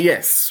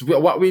 yes,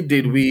 what we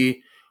did, Mm.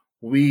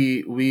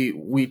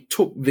 we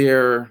took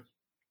their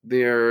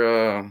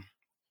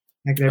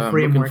Like their I'm looking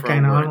framework, for a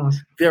kind of word.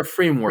 almost Their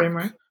framework.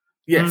 framework.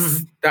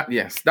 Yes,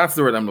 Hmm. that's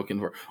the word I'm looking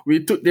for.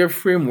 We took their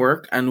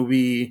framework and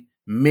we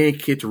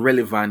make it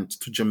relevant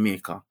to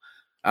Jamaica.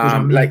 To Like,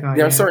 Jamaica,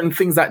 there are yeah. certain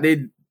things that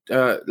they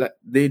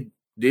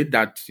did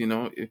that,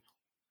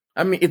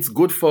 I mean, it's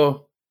good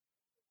for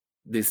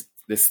the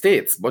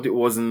states, but it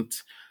Good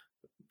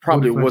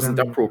probably for wasn't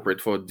Jamaica.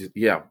 appropriate for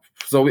yeah.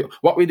 So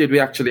what we did, we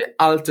actually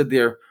altered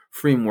their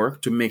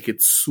framework to make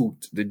it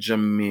suit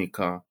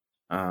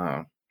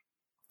uh,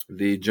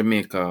 the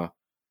Jamaica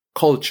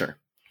culture.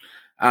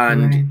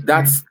 And Right.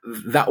 Right.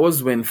 that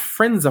was when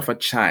Friends of a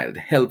Child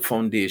Help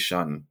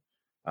Foundation,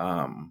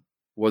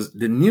 was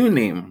the new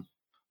name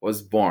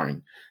was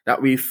born.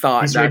 That we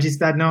thought It's that,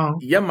 registered now.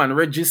 yeah, man,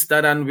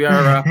 registered, and we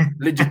are a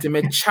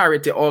legitimate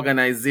charity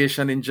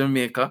organization in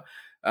Jamaica.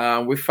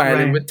 We're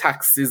filing with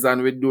taxes,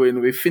 and we're doing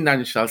with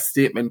financial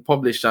statement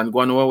published, and go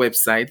on our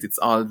website. It's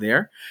all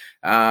there.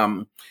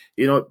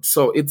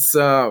 So it's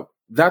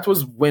that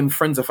was when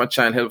Friends of a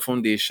Child Health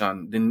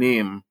Foundation, the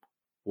name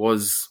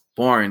was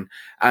born,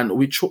 and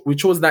we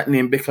chose that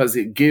name because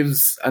it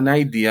gives an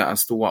idea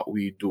as to what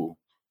we do.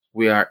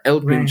 We are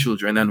helping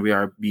children, and we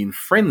are being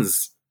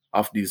friends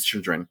of these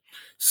children.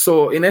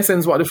 So in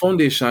essence, what the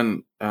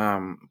foundation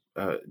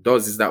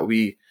does is that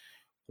we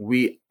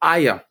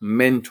hire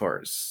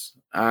mentors,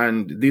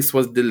 and this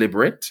was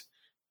deliberate.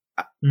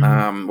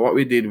 What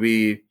we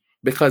did,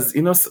 because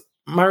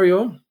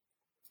Mario,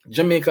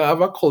 Jamaica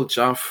have a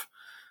culture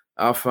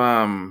of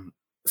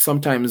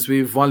sometimes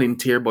we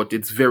volunteer, but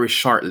it's very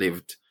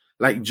short-lived.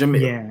 Like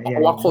Jamaica,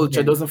 our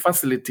culture doesn't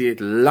facilitate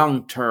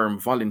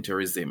long-term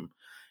volunteerism.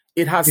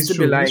 It has to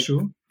be like,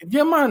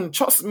 yeah, man,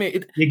 trust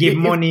me. You give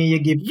money, you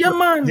give, yeah,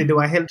 man. They do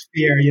a health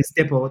fair, you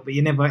step out, but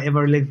you never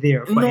ever live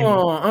there. For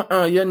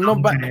Yeah, no,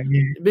 but and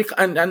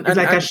it's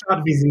like a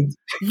short visit.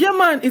 Yeah,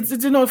 man, it's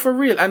for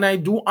real, and I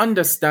do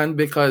understand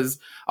because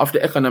of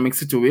the economic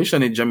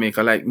situation in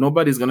Jamaica. Like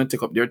nobody's gonna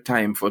take up their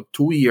time for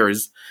 2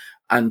 years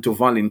and to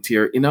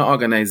volunteer in an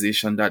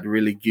organization that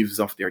really gives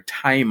off their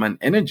time and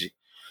energy.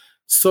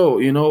 So,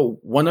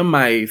 one of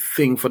my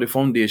thing for the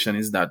foundation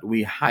is that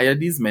we hire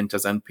these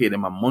mentors and pay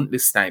them a monthly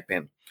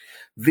stipend.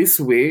 This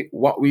way,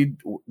 what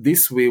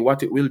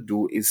it will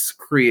do is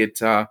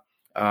create a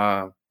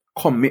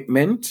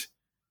commitment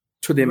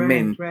to the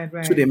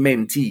to the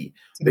mentee.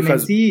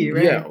 Because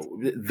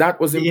that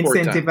was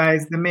important.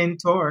 Incentivize the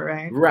mentor,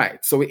 right?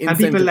 Right. So we incentivize and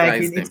people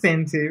like them.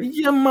 Incentive.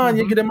 Yeah, man.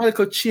 You get a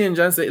medical change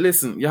and say,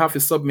 listen, you have to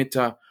submit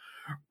a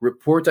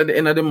report at the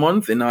end of the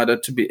month in order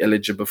to be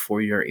eligible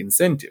for your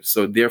incentive.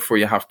 So therefore,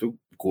 you have to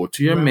go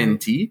to your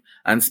mentee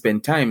and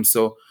spend time.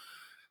 So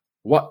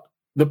what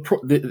the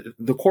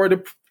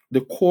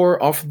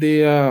core of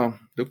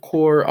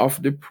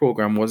the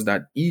program was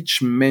that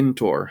each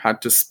mentor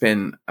had to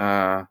spend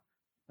I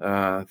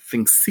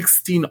think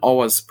 16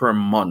 hours per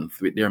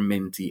month with their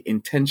mentee,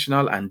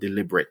 intentional and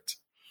deliberate.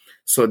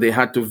 So they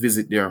had to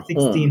visit their 16,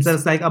 homes. so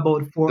it's like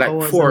about 4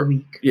 hours a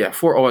week. Yeah,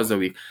 4 hours a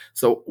week.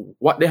 So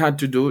what they had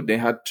to do, they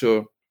had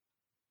to...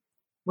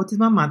 What is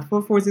my math?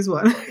 4 4 is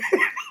what?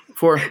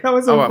 That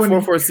was so funny.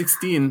 4 4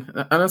 16.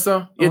 And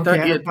so, I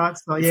thought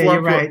so. Yeah,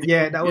 you're right.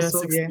 Yeah, that was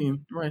 16. Yeah.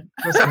 Right.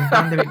 That's some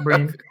pandemic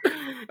brain.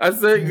 I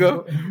said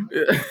go.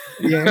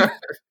 Yeah.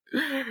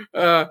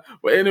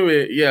 But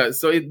anyway, yeah.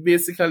 So it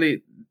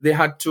basically, they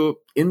had to,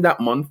 in that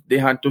month, they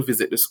had to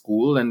visit the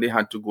school and they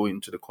had to go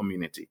into the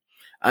community.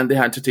 And they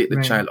had to take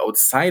the child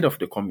outside of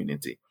the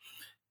community.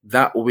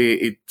 That way,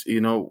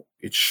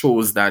 it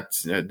shows that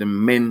the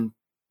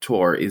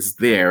mentor is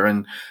there,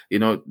 and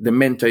the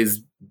mentor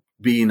is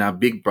being a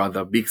big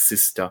brother, big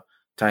sister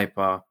type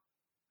of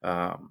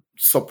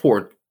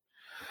support.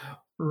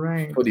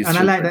 Right. For these and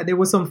children. I like that there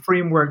was some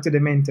framework to the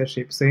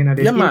mentorship. So,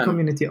 there's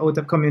in-community, out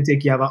of community,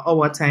 you have an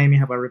hour time, you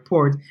have a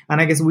report.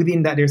 And I guess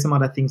within that, there's some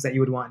other things that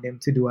you would want them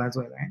to do as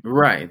well,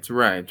 right?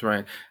 Right.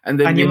 And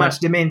then you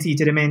match the mentee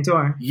to the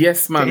mentor.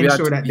 Yes, man. To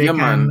ensure that they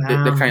can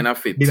they kind of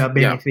fit. Be the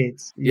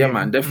benefits. Yeah,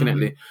 man,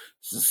 definitely.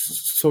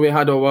 So we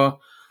had our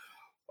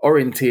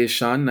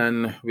orientation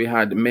and we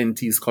had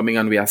mentees coming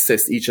and we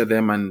assessed each of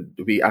them and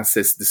we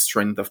assessed the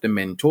strength of the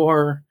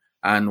mentor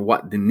and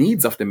what the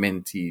needs of the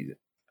mentee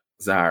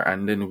are,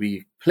 and then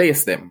we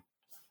place them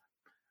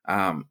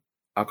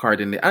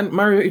accordingly. And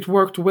Mario, it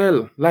worked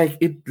well. Like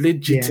it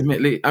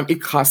legitimately,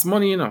 it cost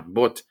money,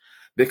 but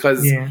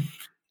because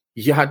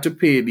you had to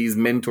pay these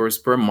mentors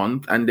per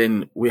month, and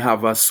then we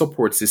have a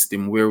support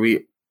system where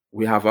we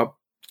have a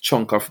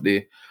chunk of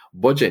the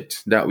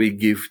budget that we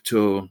give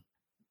to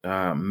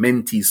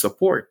mentee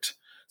support.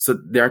 So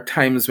there are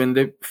times when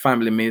the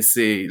family may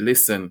say,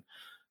 listen,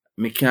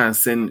 me can't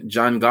send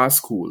John go to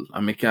school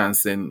and me can't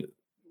send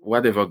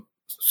whatever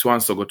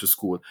so-and-so go to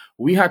school.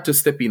 We had to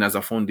step in as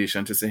a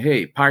foundation to say,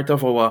 hey, part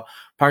of our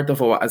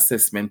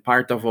assessment,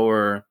 part of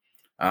our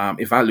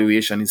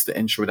evaluation is to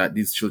ensure that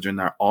these children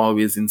are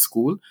always in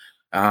school.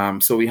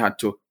 So we had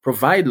to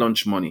provide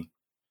lunch money.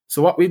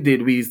 So what we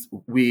did,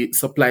 we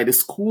supply the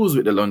schools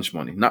with the lunch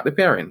money, not the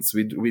parents.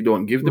 We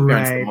don't give the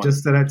parents the money.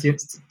 Just so that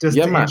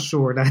to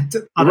ensure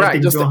that other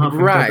things don't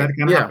happen. That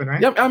can happen,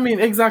 right? Yeah, I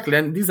mean, exactly.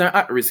 And these are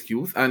at-risk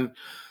youth, and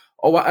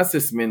our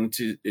assessment,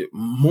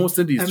 most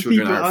of these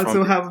children are people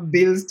also have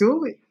bills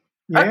too.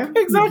 Yeah,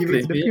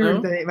 exactly. The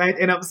parent that it might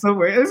end up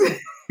somewhere else.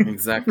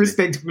 Exactly.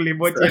 Respectfully,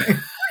 but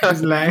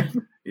it's life.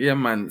 Yeah,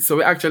 man. So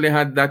we actually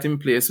had that in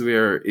place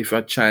where if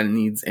a child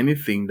needs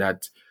anything,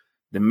 that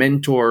the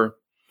mentor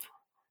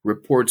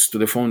reports to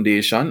the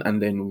foundation,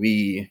 and then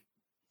we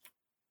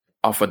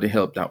offer the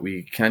help that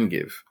we can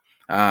give.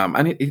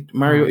 And it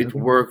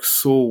works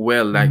so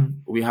well. Like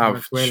we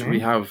have,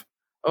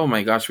 oh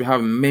my gosh, we have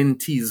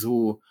mentees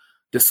who.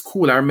 The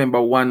school, I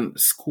remember one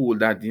school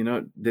that,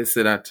 they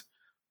said that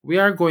we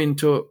are going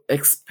to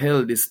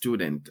expel the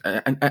student.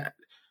 And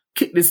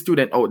kick the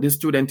student out. The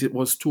student, it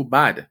was too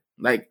bad.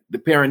 Like the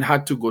parent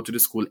had to go to the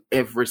school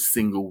every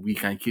single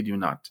week. I kid you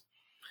not.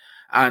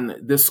 And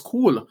the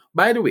school,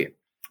 by the way,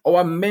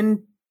 our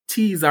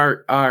mentees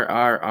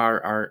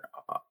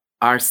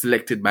are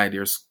selected by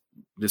the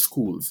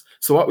schools.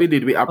 So what we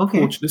did, we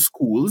approached the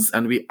schools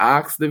and we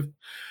asked the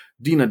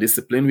dean of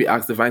discipline, we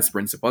asked the vice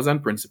principals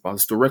and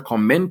principals to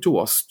recommend to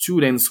us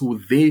students who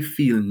they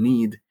feel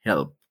need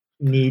help.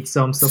 Need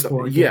some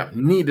support. So,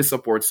 need the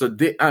support. So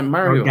they, and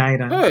Mario, or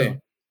guidance.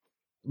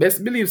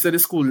 Best believe so the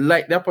school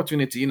like the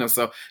opportunity,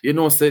 so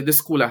the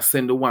school has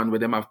send the one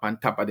where them have on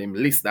top of them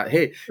list that,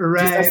 hey,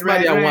 right.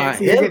 So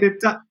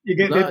you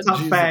get the top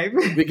 5.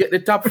 We get the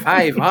top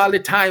 5 all the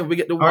time. We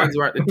get the ones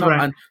who are at the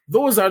top, and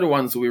those are the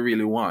ones we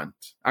really want,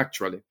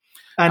 actually.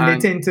 And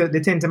they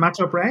tend to match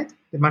up, right?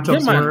 The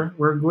matchups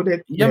were good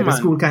at the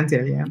school can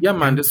tell,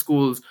 the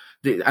schools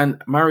and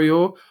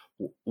Mario,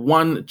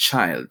 one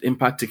child in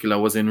particular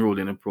was enrolled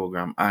in a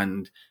program,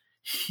 and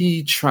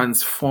he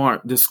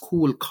transformed. The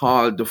school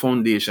called the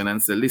foundation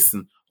and said,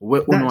 listen,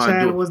 what that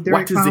child was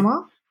Derek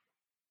Palmer?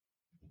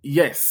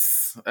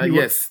 Yes.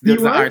 Yes.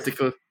 There's an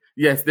article.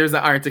 Yes, there's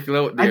an article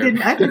out there.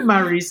 I did my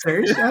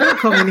research. I don't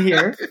come in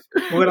here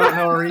without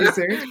no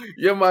research.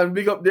 Yeah, man.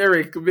 Big up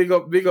Derek. Big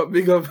up.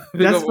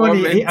 That's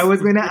funny. I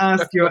was going to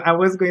ask you. I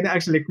was going to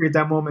actually create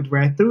a moment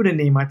where I threw the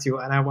name at you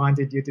and I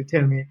wanted you to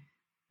tell me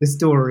the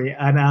story.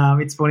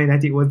 And it's funny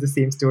that it was the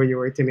same story you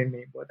were telling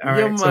me. But all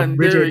right, so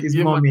Bridget Derek, is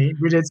mommy.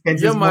 Bridget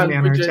Spencer's mommy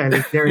and her child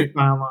is Derek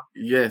Palmer.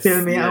 Yes.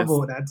 Tell me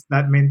about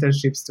that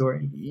mentorship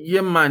story.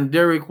 Yeah, man.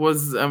 Derek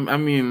was,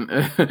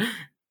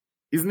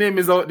 his name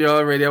is out there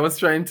already. I was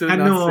trying to. I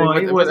know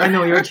it was. I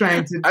know you were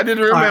trying to. I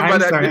didn't remember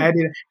that. Sorry,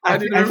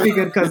 I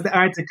figured because the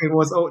article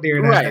was out there.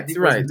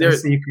 Right.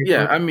 There's secret.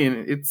 Yeah, I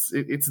mean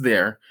it's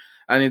there,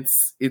 and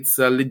it's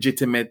a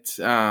legitimate.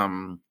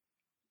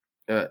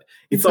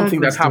 It's something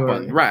that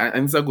happened, right?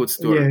 And it's a good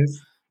story. Yes.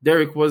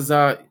 Derek was,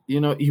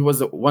 he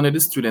was one of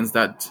the students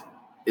that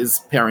his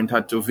parent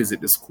had to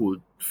visit the school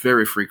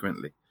very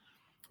frequently,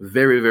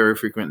 very, very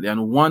frequently.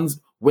 And once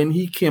when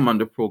he came on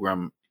the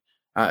program.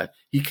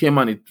 He came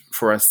on it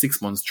for a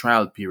 6 months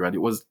trial period. It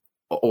was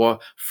our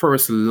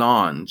first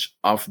launch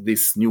of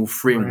this new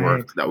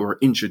framework that we're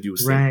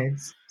introducing. Right.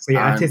 So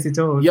test it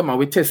out. Yeah, man,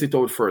 we test it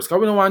out first. Because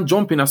we don't want to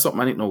jump in or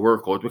something and it no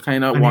work out. We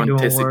kind of want to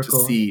test it to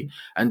see.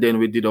 And then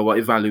we did our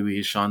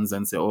evaluations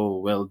and say, oh,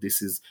 well,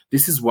 this is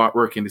what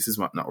working, this is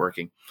what not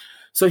working.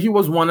 So he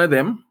was one of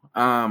them.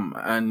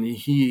 And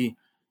he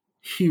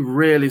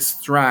really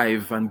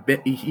strive and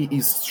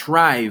he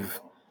strive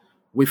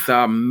with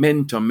a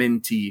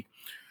mentor-mentee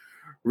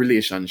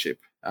relationship.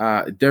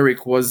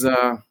 Derek was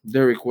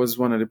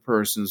one of the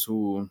persons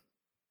who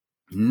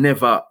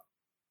never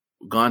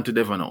gone to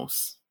Devon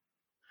House.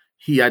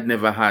 He had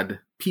never had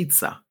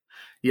pizza.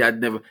 He had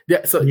never.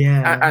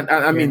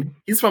 I mean,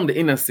 he's from the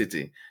inner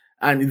city,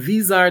 and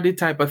these are the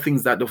type of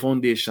things that the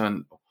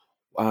foundation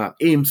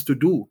aims to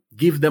do: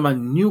 give them a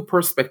new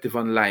perspective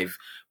on life,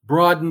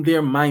 broaden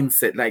their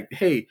mindset. Like,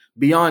 hey,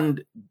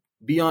 beyond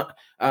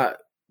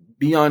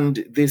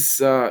this,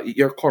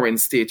 your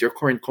current state, your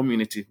current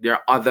community, there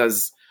are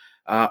others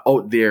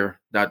out there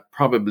that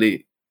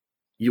probably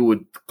you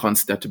would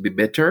consider to be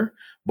better.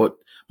 But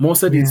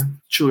most of these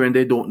children,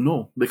 they don't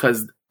know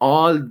because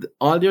all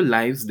their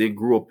lives, they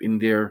grew up in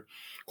their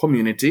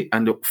community.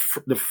 And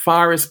the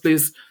farthest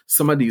place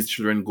some of these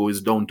children go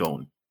is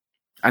downtown.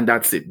 And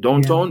that's it.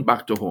 Downtown,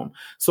 back to home.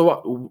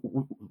 So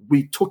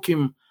we took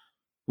him.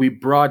 We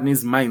broaden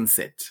his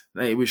mindset.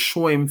 Like, we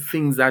show him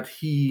things that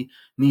he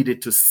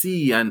needed to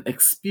see and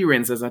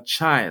experience as a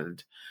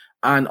child.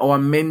 And our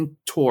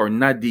mentor,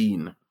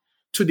 Nadine,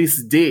 to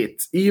this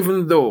date,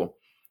 even though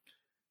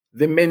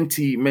the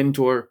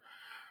mentee-mentor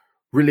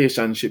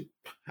relationship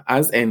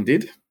has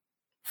ended,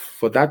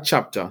 for that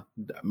chapter,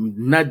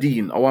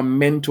 Nadine, our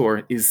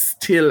mentor, is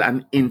still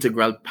an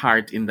integral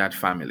part in that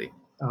family.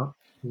 Oh,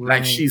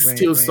 like she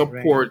still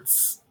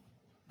supports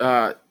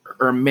her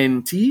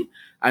mentee.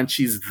 And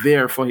she's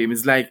there for him.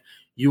 It's like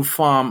you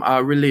form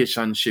a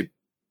relationship,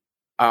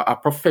 a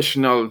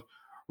professional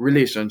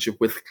relationship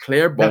with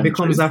clear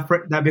boundaries.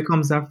 That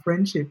becomes a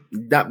friendship.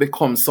 That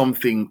becomes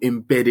something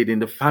embedded in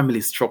the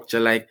family structure.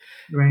 Like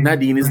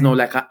Nadine is now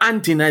like an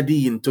auntie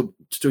Nadine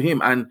to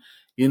him. And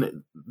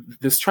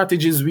the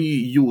strategies we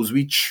use,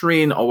 we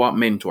train our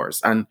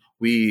mentors, and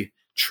we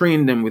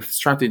train them with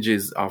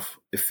strategies of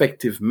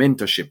effective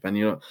mentorship.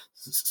 And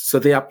so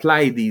they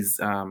apply these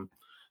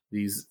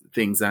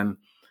things. And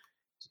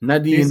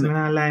Nadine, when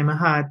I lie, my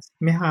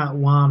heart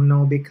warm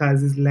now,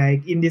 because it's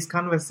like in this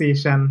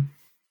conversation,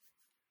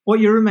 what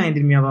you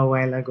reminded me of a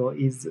while ago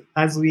is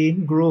as we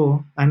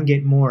grow and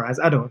get more as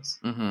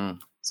adults,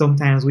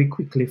 sometimes we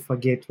quickly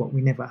forget what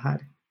we never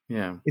had.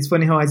 Yeah, it's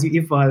funny how as you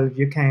evolve,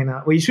 you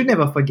you should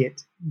never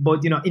forget, but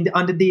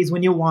on the days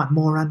when you want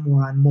more and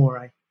more and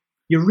more,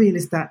 you really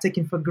start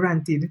taking for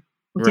granted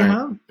what you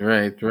have.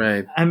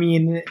 Right. I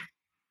mean,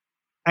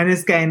 and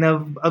it's kind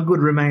of a good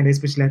reminder,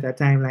 especially at a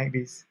time like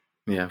this.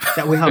 Yeah.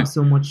 that we have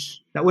so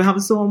much.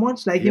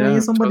 Like Yeah.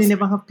 somebody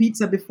never have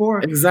pizza before,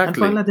 and for a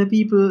Exactly. lot of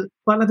people,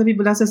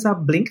 that's just a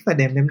blink for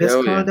them. Them just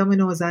Oh call yeah.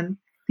 Domino's and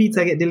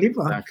pizza get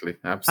delivered, Exactly.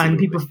 and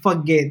people Absolutely.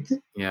 forget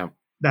Yeah.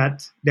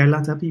 that there are a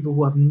lot of people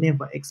who have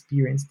never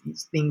experienced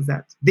these things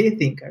that they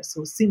think are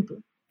so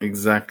simple.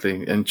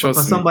 Exactly. And But for trust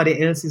me,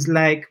 somebody else, it's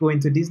like going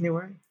to Disney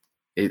World.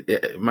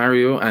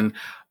 Mario,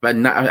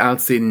 I'll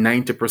say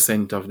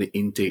 90% of the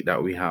intake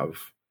that we have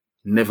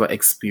never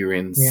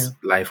experience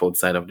life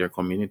outside of their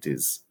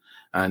communities,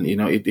 and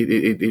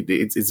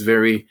it's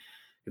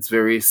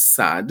very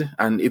sad,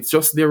 and it's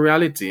just their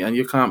reality, and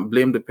you can't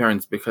blame the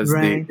parents because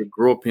Right. they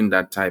grew up in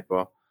that type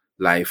of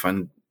life,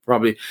 and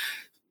probably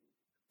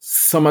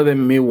some of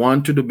them may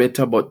want to do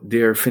better, but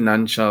their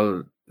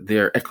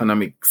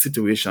economic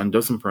situation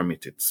doesn't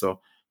permit it. So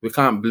we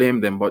can't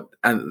blame them,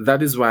 and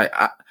that is why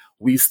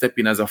we step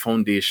in as a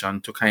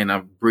foundation to kind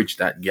of bridge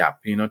that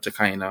gap, to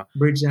kind of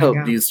Bridge that help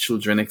gap. these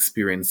children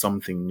experience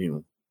something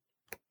new.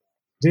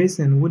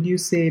 Jason, would you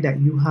say that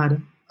you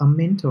had a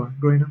mentor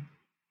growing up?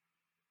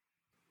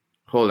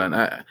 Hold on,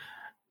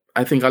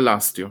 I think I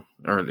lost you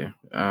earlier.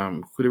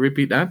 Could you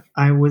repeat that?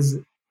 I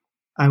was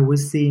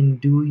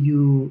saying,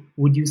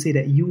 would you say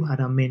that you had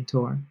a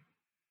mentor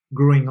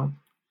growing up?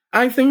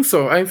 I think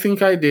so. I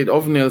think I did.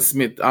 Ovnell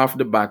Smith, off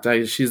the bat,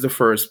 she's the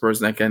first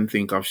person I can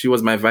think of. She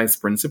was my vice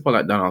principal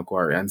at Donald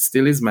Quarry and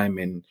still is my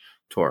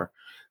mentor.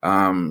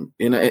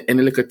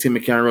 Any little team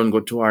can run,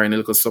 go to her, any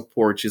little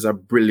support. She's a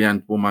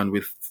brilliant woman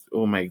with,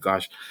 oh my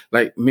gosh,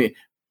 like me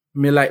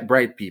like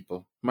bright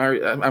people.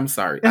 I'm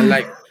sorry. I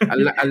like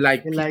You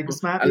like people.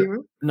 smart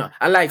people? No,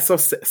 I like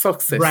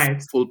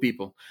successful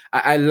people.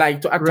 I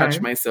like to attach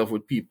myself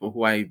with people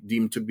who I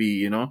deem to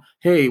be,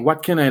 hey,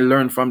 what can I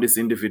learn from this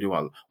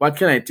individual? What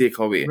can I take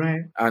away?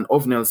 Right. And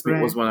Ovnell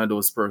Smith was one of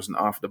those person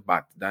off the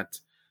bat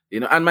that,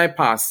 and my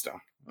pastor,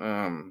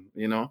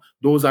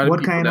 those are the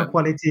What people kind that, of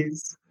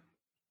qualities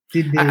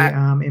did they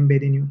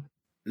embed in you?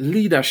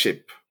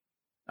 Leadership,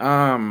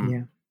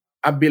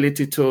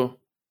 ability to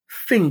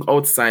think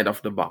outside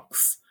of the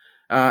box.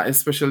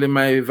 Especially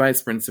my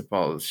vice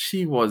principal.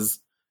 She was,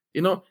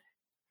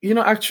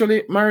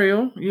 actually,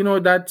 Mario,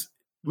 that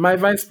my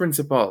vice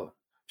principal,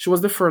 she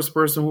was the first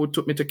person who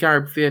took me to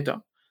Carib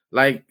Theater.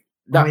 Like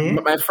that,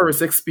 my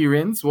first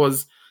experience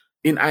was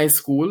in high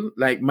school.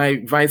 Like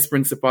my vice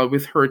principal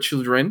with her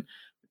children,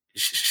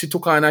 she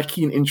took on a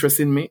keen interest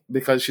in me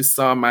because she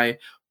saw my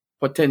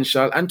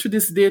potential, and to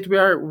this date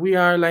we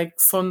are like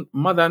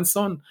mother and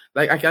son.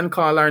 Like I can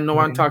call her now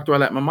and talk to her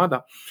like my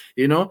mother,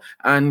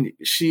 and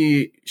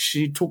she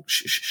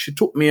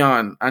took me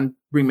on and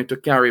bring me to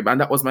Carib,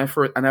 and that was my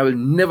first, and I will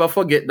never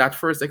forget that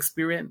first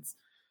experience.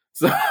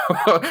 So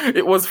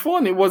it was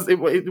fun. It was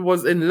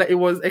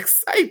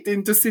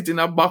exciting to sit in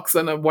a box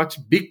and watch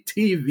big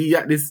TV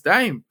at this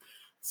time.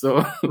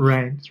 So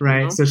right.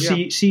 So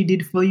she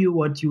did for you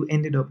what you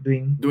ended up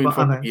doing for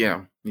others.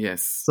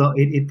 Yes. So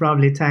it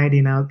probably tied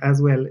in out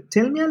as well.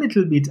 Tell me a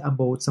little bit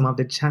about some of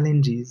the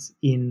challenges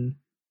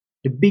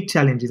the big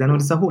challenges. I know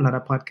this is a whole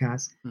other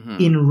podcast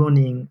in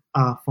running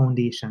a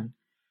foundation.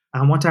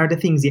 And what are the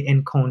things you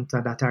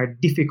encounter that are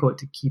difficult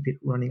to keep it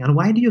running? And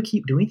why do you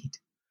keep doing it?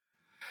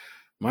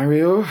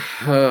 Mario,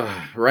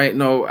 right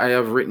now I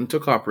have written to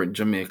corporate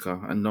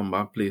Jamaica, a number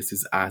of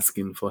places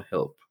asking for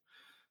help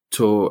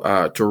to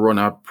run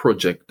a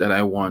project that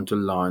I want to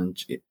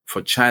launch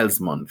for Child's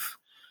Month.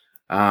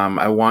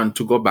 I want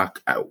to go back.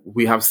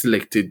 We have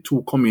selected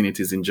 2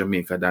 communities in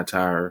Jamaica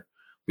that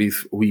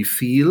we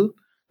feel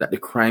that the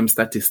crime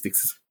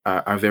statistics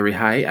are very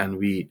high, and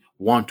we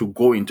want to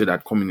go into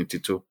that community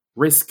to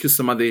rescue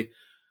some of the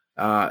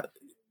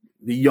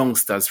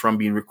youngsters from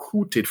being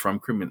recruited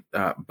from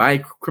by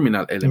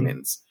criminal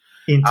elements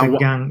into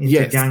gang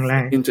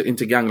life.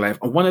 Into gang life.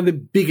 And one of the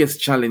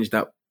biggest challenge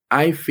that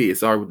I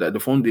face, or that the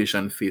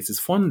foundation faces, is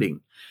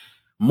funding.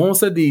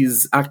 Most of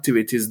these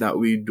activities that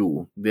we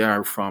do, they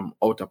are from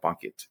out of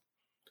pocket,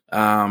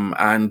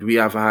 and we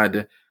have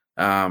had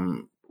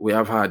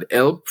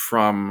help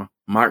from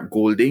Mark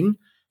Golding,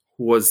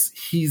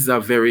 he's a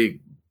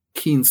very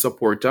keen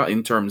supporter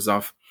in terms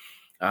of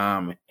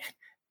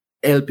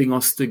helping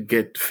us to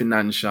get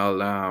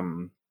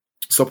financial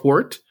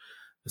support.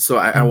 So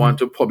I want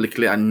to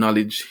publicly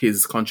acknowledge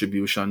his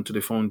contribution to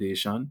the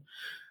foundation.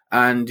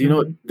 And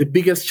the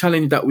biggest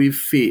challenge that we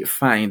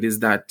find is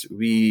that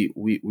we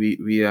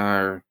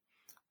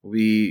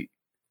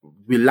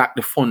lack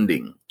the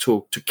funding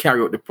to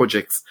carry out the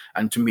projects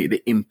and to make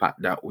the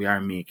impact that we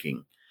are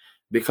making,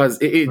 because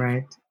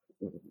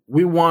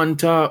we want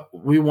to,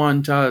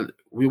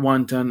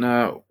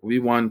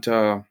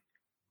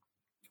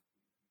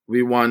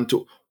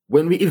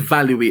 when we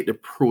evaluate the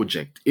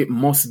project, it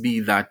must be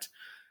that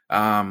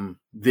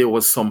there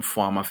was some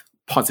form of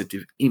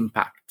positive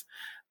impact.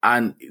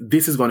 And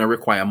this is going to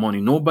require money.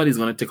 Nobody's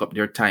going to take up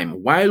their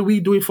time while we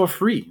do it for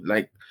free.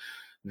 Like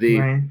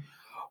the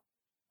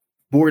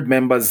board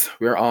members,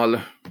 we're all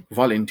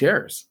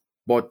volunteers.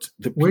 But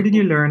where did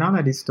you learn all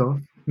of this stuff?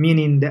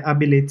 Meaning the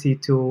ability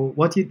to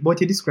what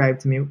you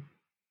described to me.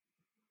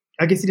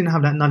 I guess you didn't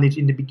have that knowledge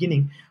in the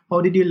beginning.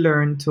 How did you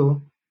learn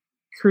to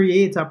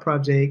create a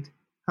project,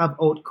 have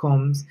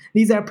outcomes?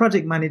 These are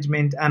project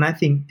management, and I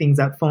think things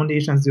that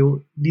foundations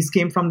do. This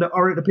came from the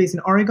place in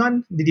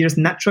Oregon. Did you just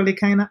naturally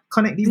kind of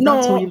connect these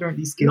dots? How you No, learned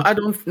these no, skills? I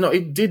don't. No,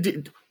 it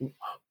did.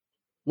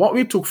 What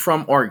we took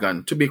from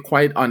Oregon, to be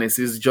quite honest,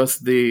 is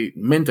just the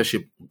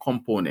mentorship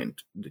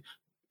component.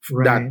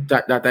 Right.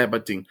 That type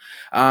of thing.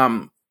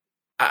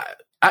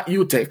 At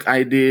UTech,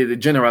 I did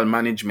general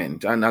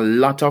management, and a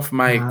lot of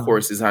my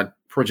courses had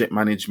project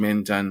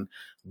management and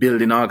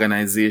building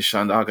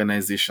organization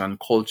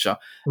culture.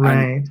 Right.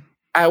 And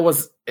I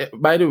was,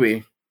 by the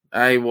way,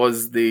 I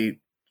was the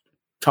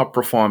top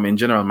performing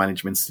general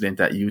management student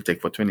at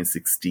UTech for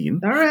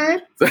 2016. All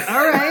right.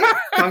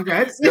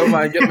 Congrats. Yo,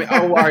 man, get me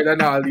award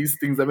and all these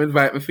things. I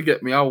invite me to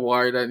get me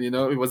award, and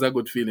it was a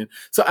good feeling.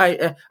 So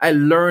I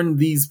learned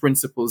these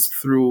principles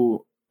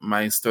through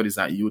my studies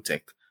at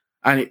UTech,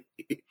 and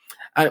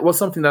it was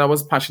something that I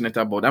was passionate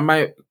about. And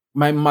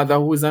my mother,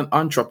 who is an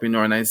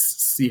entrepreneur, and I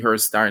see her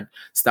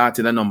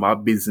started a number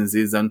of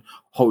businesses and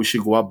how she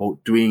go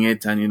about doing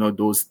it, and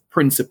those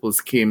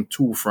principles came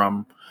too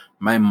from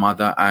my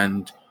mother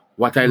and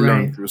what I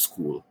learned through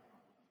school.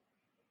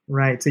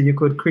 Right, so you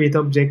could create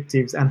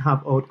objectives and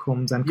have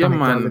outcomes and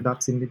connect all the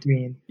dots in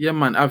between. Yeah,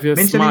 man. Have your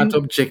smart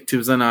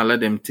objectives and all of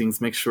them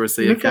things. Make sure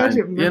you can. I can't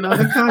help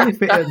me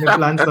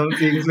plan some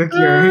things. Look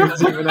here,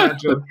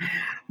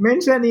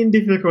 mentioning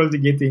difficulty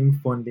getting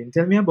funding.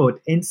 Tell me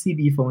about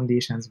NCB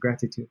Foundation's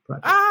Gratitude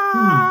Project.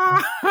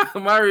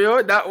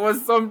 Mario, that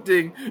was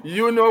something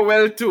you know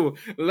well too.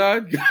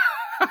 Lord.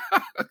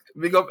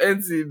 Big up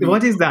NCB.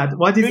 What is that?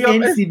 What is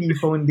NCB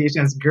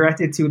Foundation's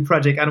Gratitude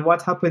Project, and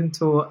what happened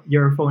to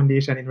your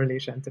foundation in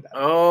relation to that?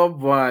 Oh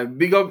boy,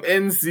 big up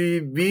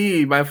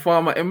NCB, my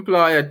former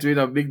employer too.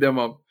 Big them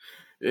up.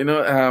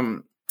 NCB.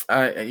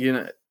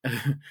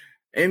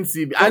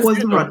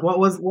 What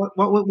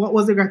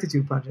was the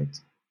Gratitude Project?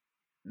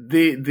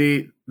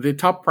 The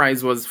top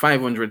prize was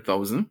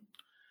 500,000.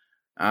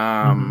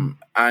 And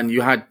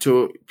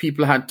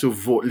people had to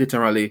vote,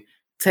 literally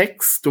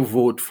text to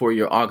vote for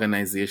your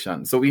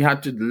organization. So we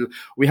had to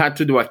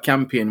do a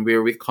campaign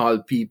where we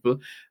called people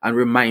and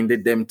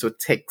reminded them to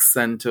text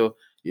and to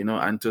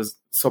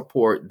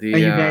support the.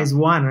 And you guys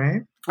won,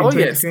 right? Oh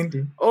yes.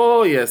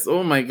 Oh yes.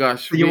 Oh my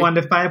gosh. So you won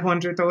the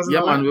 500,000.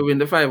 Yeah, man. We win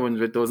the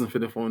 500,000 for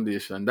the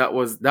foundation. That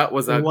was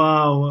a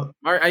wow.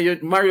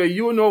 Mario,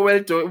 you know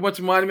well too. Much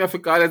money me have to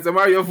call it. So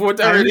Mario vote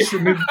already.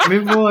 Me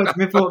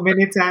vote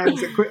many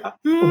times.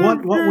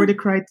 What were the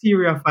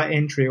criteria for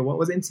entry? What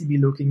was NCB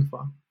looking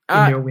for in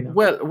their winner?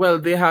 Well,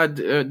 they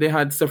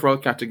had several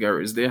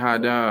categories. They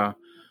had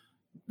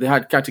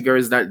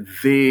categories that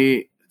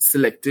they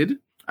selected,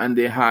 and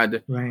they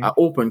had an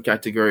open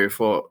category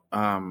for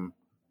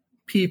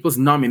people's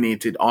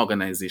nominated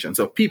organization.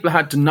 So people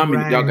had to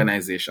nominate the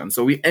organization.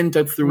 So we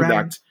entered through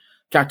that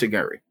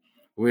category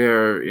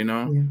where,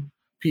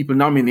 people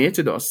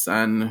nominated us,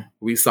 and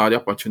we saw the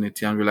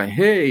opportunity, and we're like,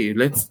 hey,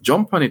 let's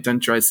jump on it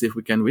and try to see if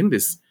we can win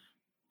this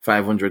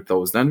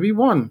 500,000. And we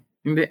won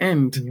in the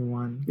end. You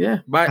won. Yeah.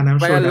 And I'm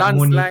sure that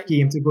money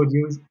came to good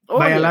use.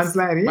 By a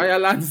landslide. Eh? By a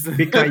landslide.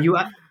 Because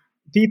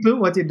people,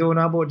 what you don't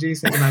know about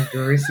Jason, is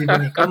aggressive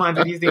when it comes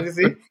onto these things,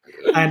 you see?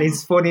 And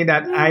it's funny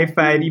that I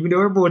find, even though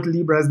we're both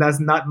Libras, that's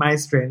not my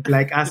strength.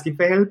 Like, asking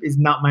for help is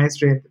not my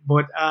strength.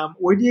 But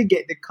where do you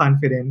get the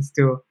confidence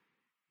to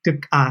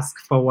ask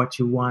for what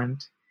you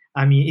want?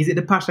 I mean, is it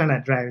the passion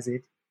that drives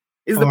it?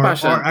 It's the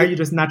passion. Or are you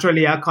just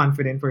naturally a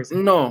confident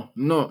person? No,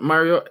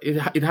 Mario,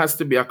 it has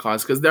to be a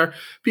cause, because there are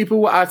people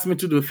who ask me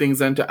to do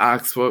things and to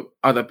ask for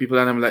other people,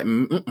 and I'm like,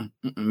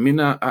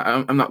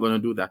 I'm not going to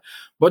do that.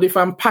 But if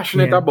I'm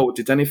passionate about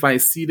it, and if I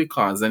see the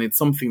cause, and it's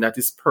something that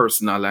is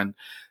personal, and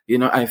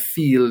I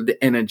feel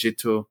the energy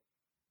to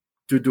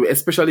do,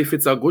 especially if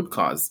it's a good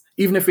cause,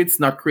 even if it's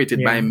not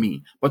created by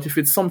me, but if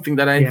it's something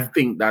that I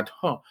think that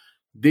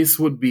this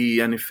would be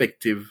an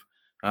effective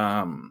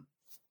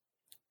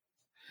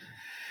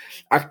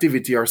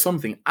activity or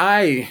something.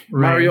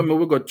 Mario, we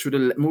will go through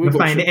the. We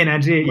find the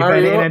energy.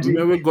 Mario,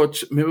 we go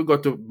to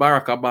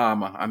Barack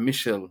Obama and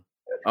Michelle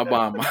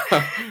Obama.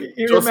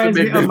 It reminds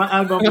me of my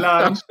album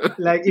launch.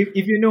 Like,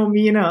 if you know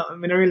me, I'm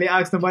not really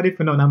ask nobody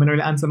for nothing. I'm not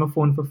really answer my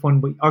phone for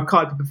fun, or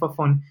call people for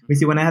fun. You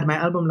see, when I had my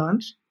album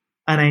launch,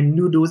 and I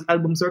knew those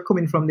albums were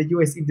coming from the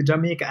US into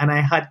Jamaica, and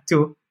I had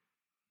to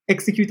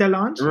execute a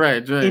launch.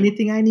 Right.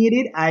 Anything I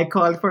needed, I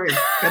called for it.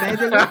 Can I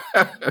tell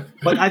you?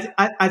 But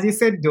as you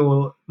said,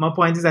 though, my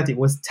point is that it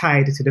was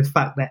tied to the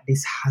fact that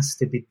this has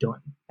to be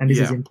done, and this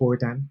is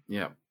important.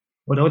 Yeah.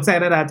 But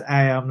outside of that,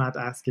 I am not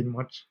asking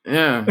much.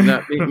 Yeah,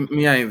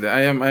 me either.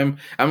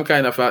 I'm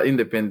kind of an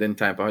independent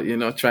type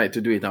of, try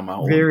to do it on my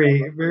own.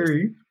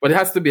 Very. But it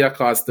has to be a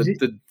cause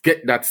to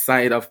get that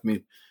side of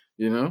me,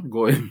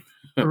 going.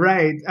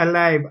 Right,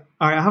 alive.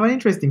 All right, I have an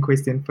interesting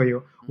question for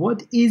you.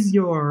 What is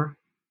your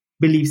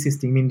belief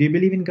system? I mean, do you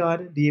believe in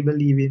God? Do you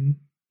believe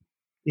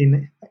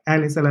in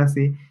Haile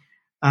Selassie?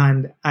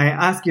 And I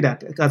ask you that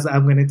because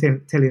I'm going to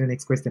tell you the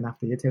next question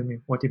after you tell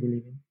me what you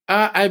believe in.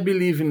 I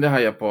believe in the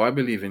higher power. I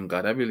believe in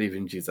God. I believe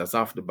in Jesus.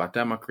 Off the bat,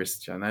 I'm a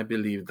Christian. I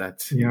believe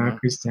that. You're a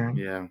Christian.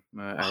 Yeah,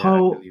 I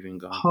believe in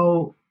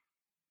God.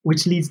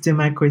 Which leads to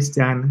my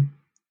question: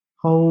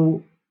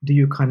 how do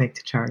you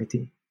connect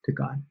charity to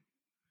God?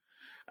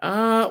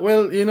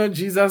 Well,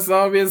 Jesus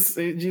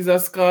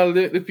called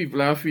the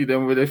people and feed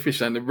them with the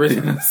fish and the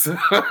bread. So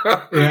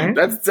right?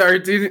 That's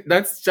charity.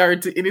 That's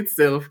charity in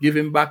itself,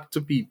 giving back to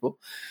people.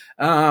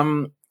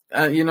 Tying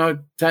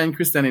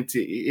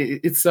Christianity,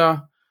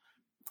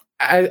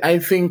 I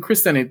think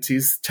Christianity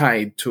is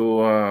tied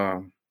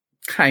to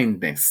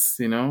kindness,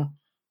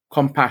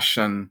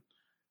 compassion.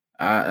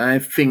 And I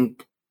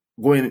think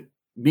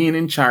being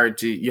in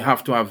charity, you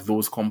have to have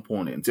those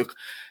components.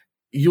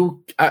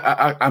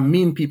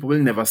 Mean people will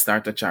never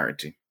start a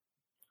charity.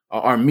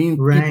 Or mean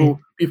people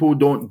who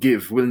don't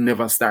give will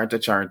never start a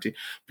charity.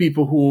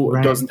 People who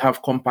doesn't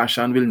have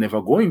compassion will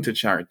never go into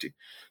charity.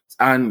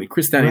 And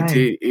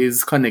Christianity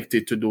is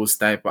connected to those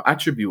type of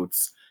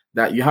attributes,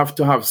 that you have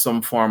to have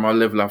some form or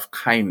level of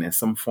kindness,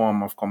 some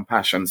form of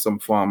compassion, some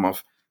form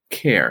of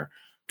care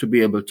to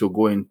be able to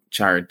go in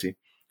charity.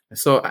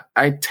 So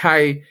I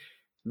tie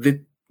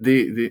the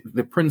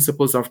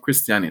principles of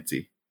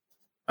Christianity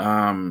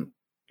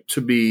to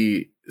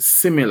be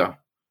similar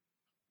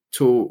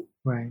to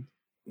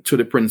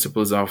the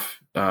principles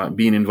of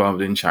being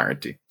involved in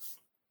charity.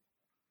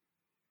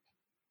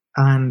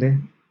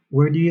 And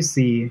where do you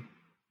see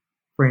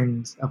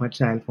Friends of a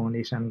Child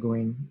Foundation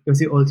going? What's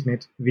the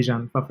ultimate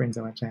vision for Friends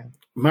of a Child?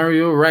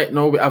 Mario, right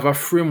now we have a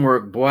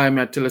framework. Boy,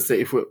 I tell us,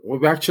 if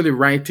we're actually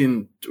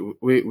writing,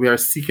 we are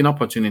seeking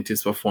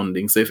opportunities for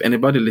funding. So if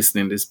anybody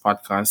listening to this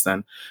podcast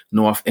and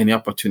know of any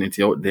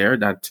opportunity out there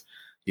that,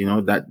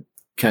 that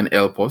can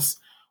help us,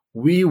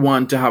 we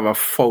want to have a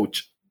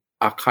FOUCH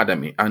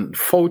Academy. And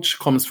FOUCH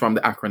comes from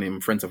the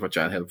acronym Friends of a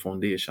Child Help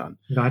Foundation.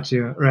 Got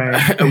you,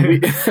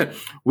 right.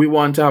 we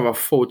want to have a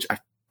FOUCH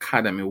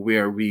Academy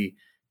where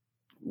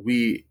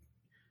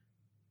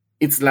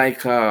it's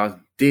like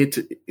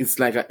it's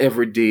like an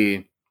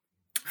everyday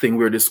thing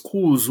where the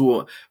schools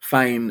who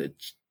find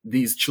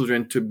these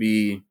children to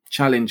be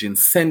challenging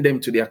send them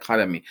to the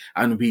academy,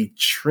 and we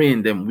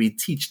train them, we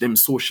teach them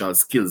social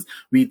skills,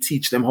 we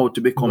teach them how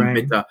to become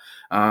better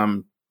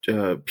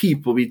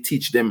people,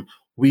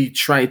 we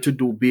try to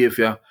do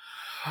behavior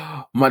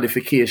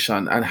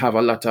modification and have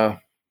a lot of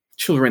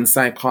children's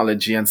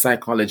psychology in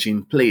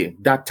play,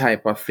 that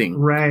type of thing.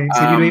 Right.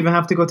 So you don't even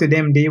have to go to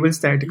them; they will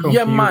start to come.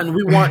 Yeah, man.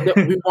 We want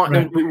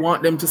them. We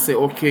want them to say,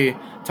 okay,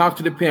 talk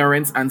to the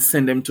parents and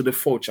send them to the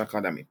FOUCH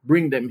Academy.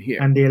 Bring them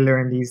here, and they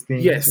learn these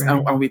things. Yes,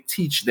 and we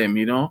teach them.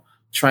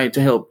 Try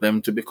to help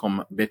them to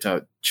become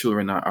better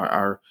children,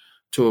 or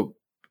to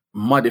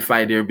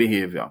modify their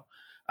behavior.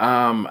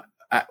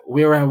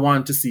 Where I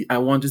want to see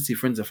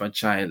Friends of a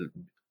Child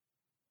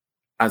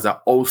as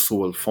a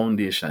household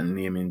foundation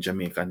name in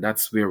Jamaica. And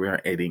that's where we are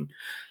heading.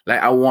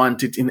 Like, I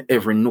want it in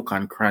every nook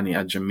and cranny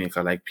at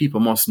Jamaica. Like, people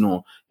must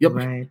know.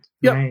 Right.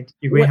 You're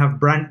going to have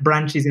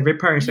branches, every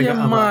parish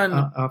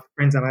of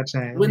Friends of a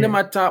Child. When they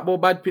talk about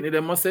bad people, they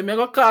must say, me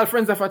go call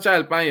Friends of a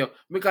Child for you,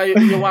 because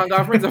you want to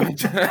go Friends of a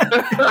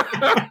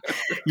Child.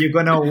 You're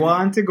going to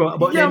want to go.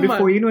 But then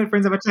before you know it,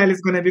 Friends of a Child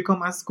is going to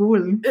become a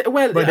school.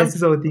 But this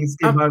is how things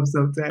evolve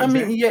sometimes. I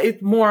mean,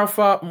 it's more of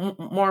a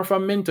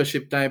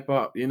mentorship type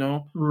of,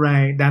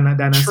 Right, than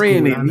a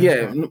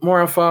training, more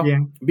of a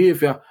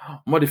behavior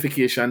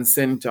modification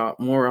center,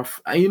 more of,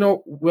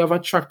 we have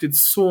attracted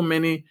so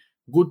many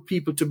good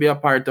people to be a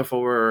part of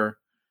our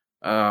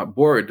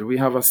board. We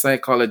have a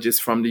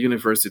psychologist from the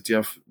University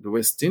of the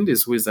West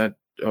Indies who is a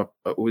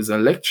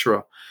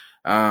lecturer.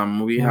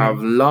 We have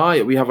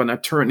we have an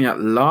attorney at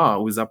law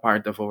who is a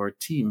part of our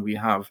team. We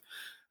have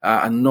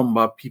a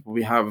number of people.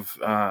 We have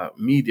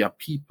media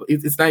people.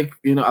 It's like,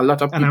 a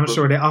lot of people. And I'm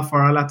sure they offer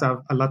a lot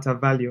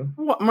of value.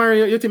 What,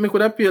 Mario? You think me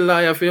could have paid a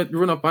lawyer if you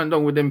run up and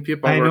down with them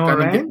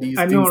paperwork and get these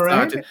things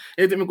started?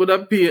 You think me could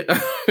have paid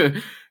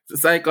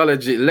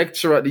psychology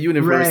lecturer at the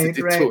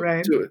university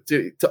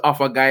to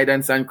offer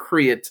guidance and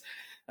create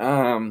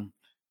things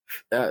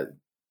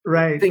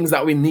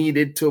that we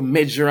needed to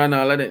measure and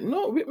all of that?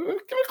 No, we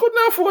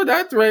couldn't afford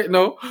that right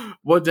now.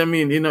 But I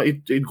mean,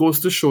 it goes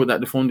to show that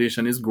the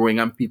foundation is growing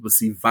and people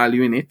see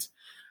value in it.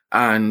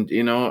 And,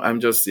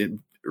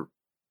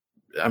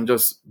 I'm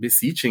just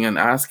beseeching and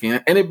asking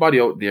anybody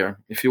out there,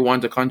 if you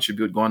want to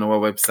contribute, go on our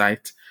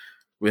website.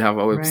 We have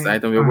a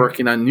website, and we're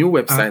working on new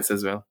websites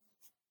as well.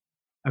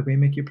 I'm going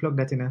to make you plug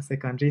that in a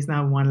second. Jason, I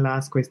have one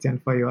last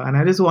question for you. And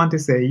I just want to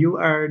say, you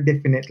are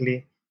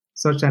definitely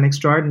such an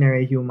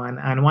extraordinary human.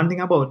 And one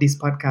thing about this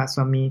podcast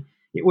for me,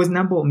 it wasn't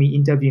about me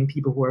interviewing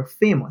people who are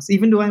famous,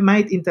 even though I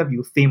might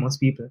interview famous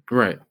people.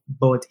 Right.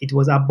 But it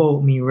was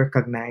about me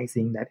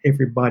recognizing that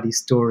everybody's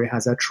story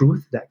has a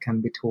truth that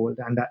can be told,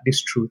 and that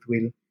this truth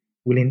will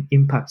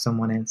impact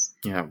someone else.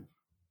 Yeah.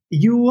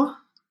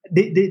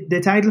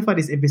 The title for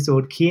this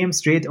episode came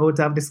straight out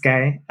of the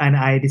sky, and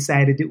I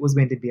decided it was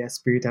going to be a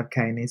spirit of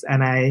kindness.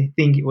 And I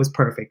think it was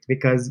perfect,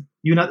 because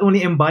you not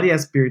only embody a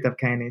spirit of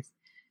kindness,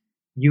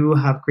 you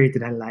have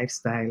created a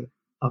lifestyle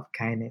of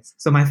kindness.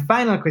 So my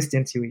final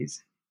question to you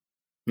is,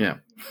 Yeah.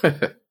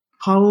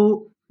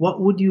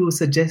 what would you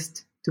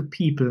suggest to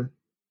people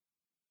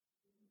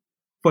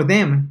for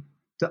them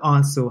to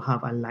also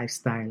have a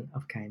lifestyle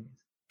of kindness?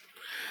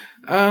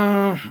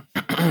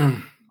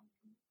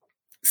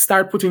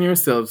 Start putting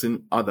yourselves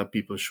in other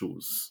people's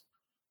shoes.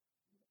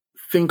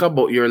 Think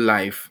about your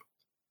life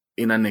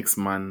in a next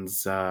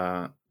man's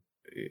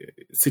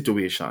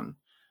situation,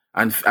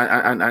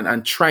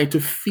 and try to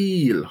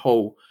feel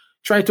how.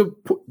 Try to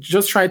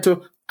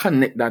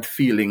connect that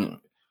feeling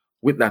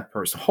with that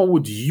person. How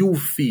would you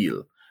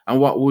feel, and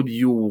what would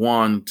you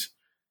want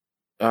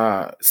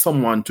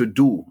someone to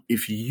do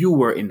if you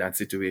were in that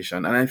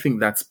situation? And I think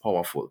that's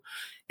powerful.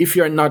 If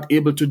you're not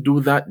able to do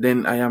that,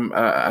 then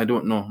I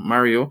don't know,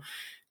 Mario.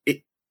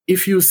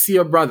 If you see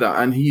a brother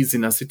and he's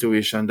in a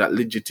situation that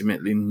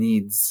legitimately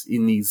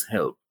needs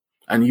help,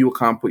 and you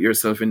can't put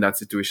yourself in that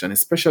situation,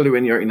 especially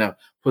when you're in a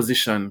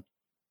position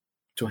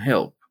to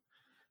help,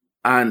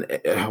 and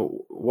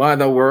what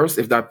the worse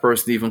if that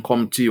person even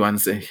come to you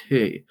and say,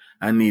 "Hey,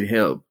 I need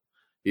help,"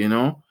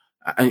 and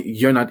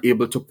you're not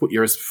able to put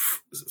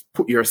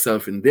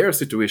yourself in their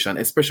situation,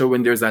 especially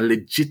when there's a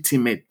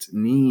legitimate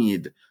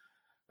need,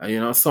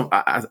 some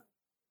a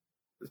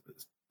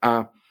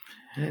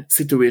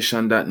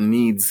situation that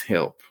needs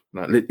help,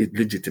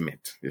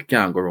 legitimate. You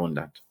can't go around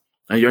that,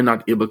 and you're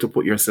not able to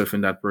put yourself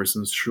in that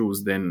person's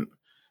shoes. Then,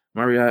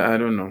 Maria, I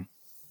don't know.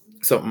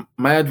 So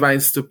my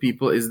advice to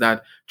people is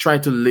that try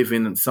to live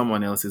in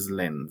someone else's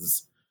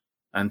lens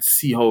and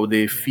see how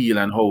they feel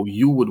and how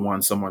you would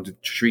want someone to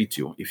treat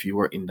you if you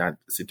were in that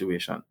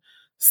situation.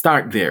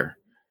 Start there,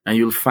 and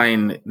you'll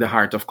find the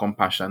heart of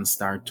compassion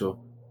start to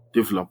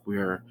develop,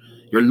 where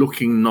you're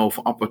looking now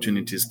for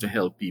opportunities to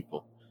help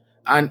people.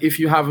 And if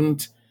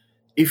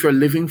you're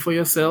living for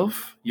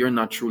yourself, you're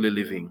not truly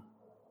living.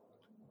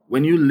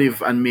 When you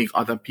live and make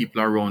other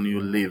people around you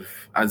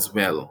live as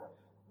well,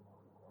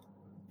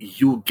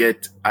 you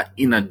get an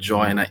inner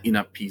joy and an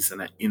inner peace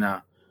and an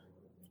inner,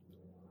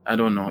 I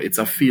don't know, it's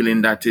a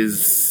feeling that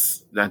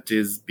is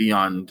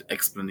beyond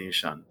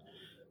explanation.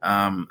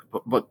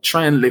 But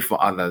try and live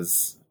for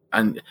others.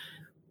 And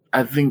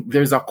I think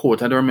there's a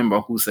quote, I don't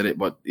remember who said it,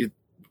 but the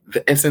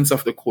essence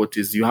of the quote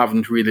is, you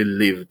haven't really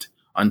lived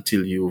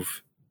until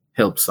you've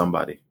helped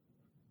somebody.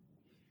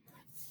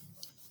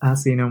 I'll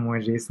say no more,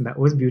 Jason. That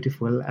was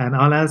beautiful. And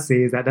all I'll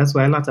say is that's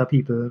why a lot of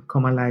people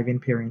come alive in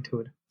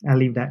parenthood. I'll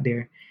leave that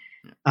there.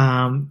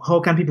 How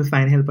can people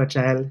find Help a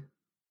Child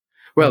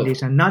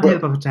Foundation? Not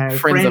Help of a Child,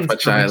 Friends of a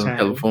Child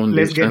Help Foundation.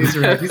 Let's get this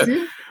right, you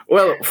see?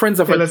 Well,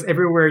 Tell us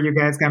everywhere you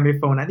guys can be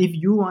found. And if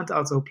you want to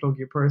also plug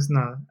your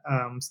personal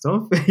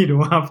stuff, you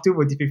don't have to,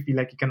 but if you feel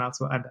like you can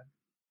also add that.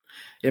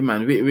 Yeah,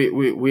 man.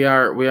 We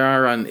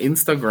are on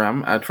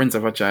Instagram at Friends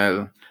of a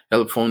Child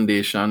Help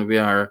Foundation. We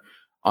are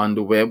on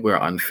the web. We're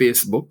on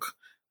Facebook.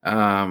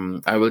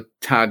 I will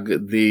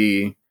tag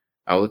the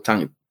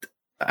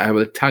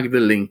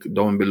link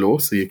down below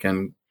so you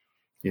can,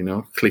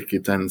 click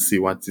it and see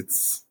what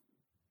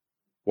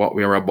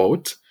we're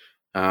about.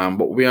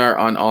 But we are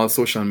on all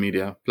social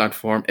media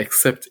platforms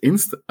except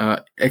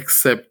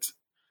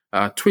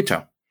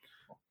Twitter.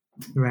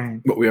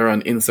 Right. But we are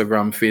on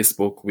Instagram,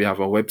 Facebook. We have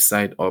a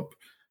website up,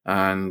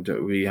 and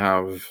we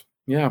have,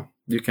 you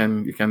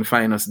can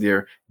find us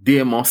there.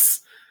 DM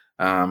us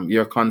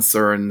your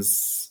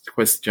concerns,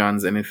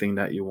 questions, anything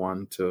that you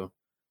want to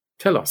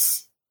tell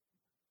us.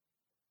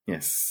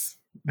 Yes.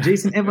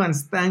 Jason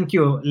Evans, thank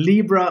you.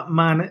 Libra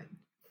man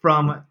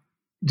from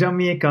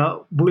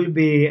Jamaica, Bull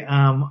Bay,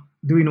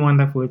 doing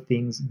wonderful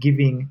things,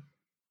 giving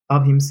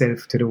of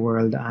himself to the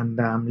world, and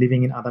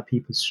living in other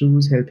people's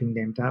shoes, helping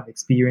them to have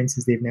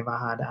experiences they've never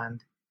had,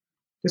 and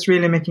just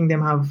really making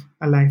them have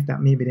a life that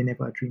maybe they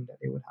never dreamed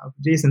that they would have.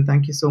 Jason,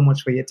 thank you so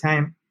much for your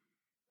time.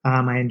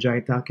 I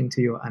enjoyed talking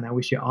to you, and I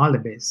wish you all the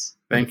best.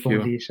 Thank you.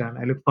 Foundation.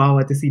 I look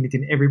forward to seeing it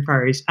in every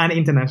parish and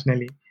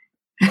internationally.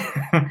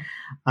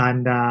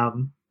 And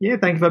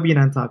thank you for being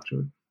on Talk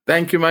Truth.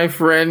 Thank you, my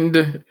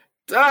friend.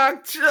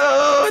 Talk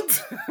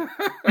Truth.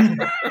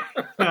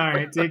 All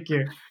right, take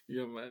care.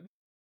 Yeah, man.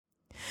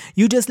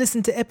 You just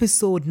listened to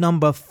episode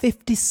number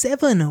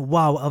 57,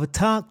 wow, of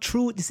Talk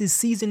Truth. This is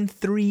season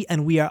 3,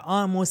 and we are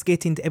almost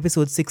getting to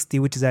episode 60,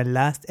 which is our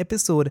last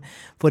episode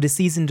for the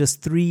season.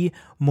 Just 3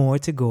 more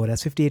to go.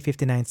 That's 58,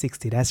 59,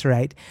 60. That's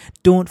right.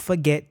 Don't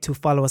forget to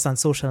follow us on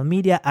social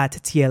media at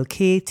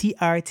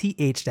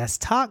TLKTRTH. That's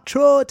Talk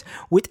Truth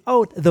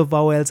without the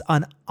vowels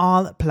on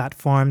all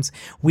platforms.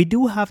 We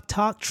do have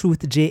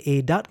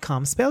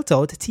talktruthja.com, spelled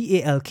out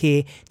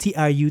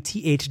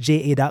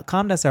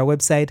TALKTRUTHJA.com. That's our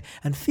website.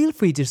 And feel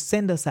free to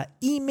send us an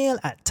email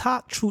at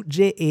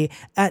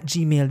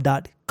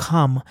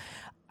talktruthja@gmail.com.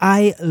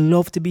 I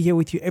love to be here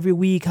with you every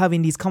week,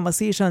 having these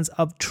conversations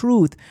of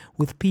truth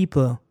with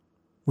people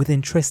with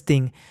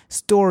interesting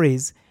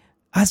stories.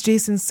 As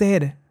Jason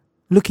said,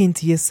 look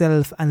into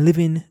yourself and live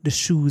in the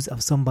shoes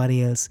of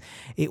somebody else.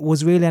 It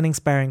was really an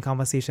inspiring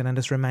conversation, and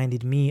just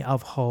reminded me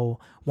of how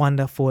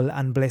wonderful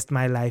and blessed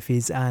my life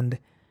is, and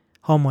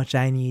how much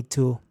I need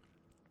to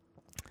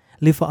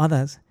live for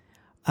others,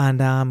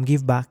 and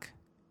give back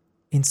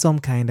in some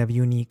kind of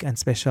unique and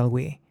special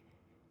way.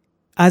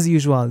 As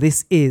usual,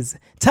 this is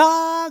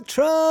Talk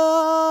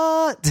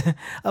Truth,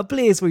 a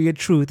place where your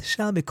truth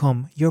shall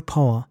become your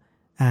power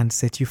and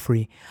set you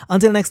free.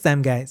 Until next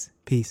time, guys.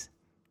 Peace.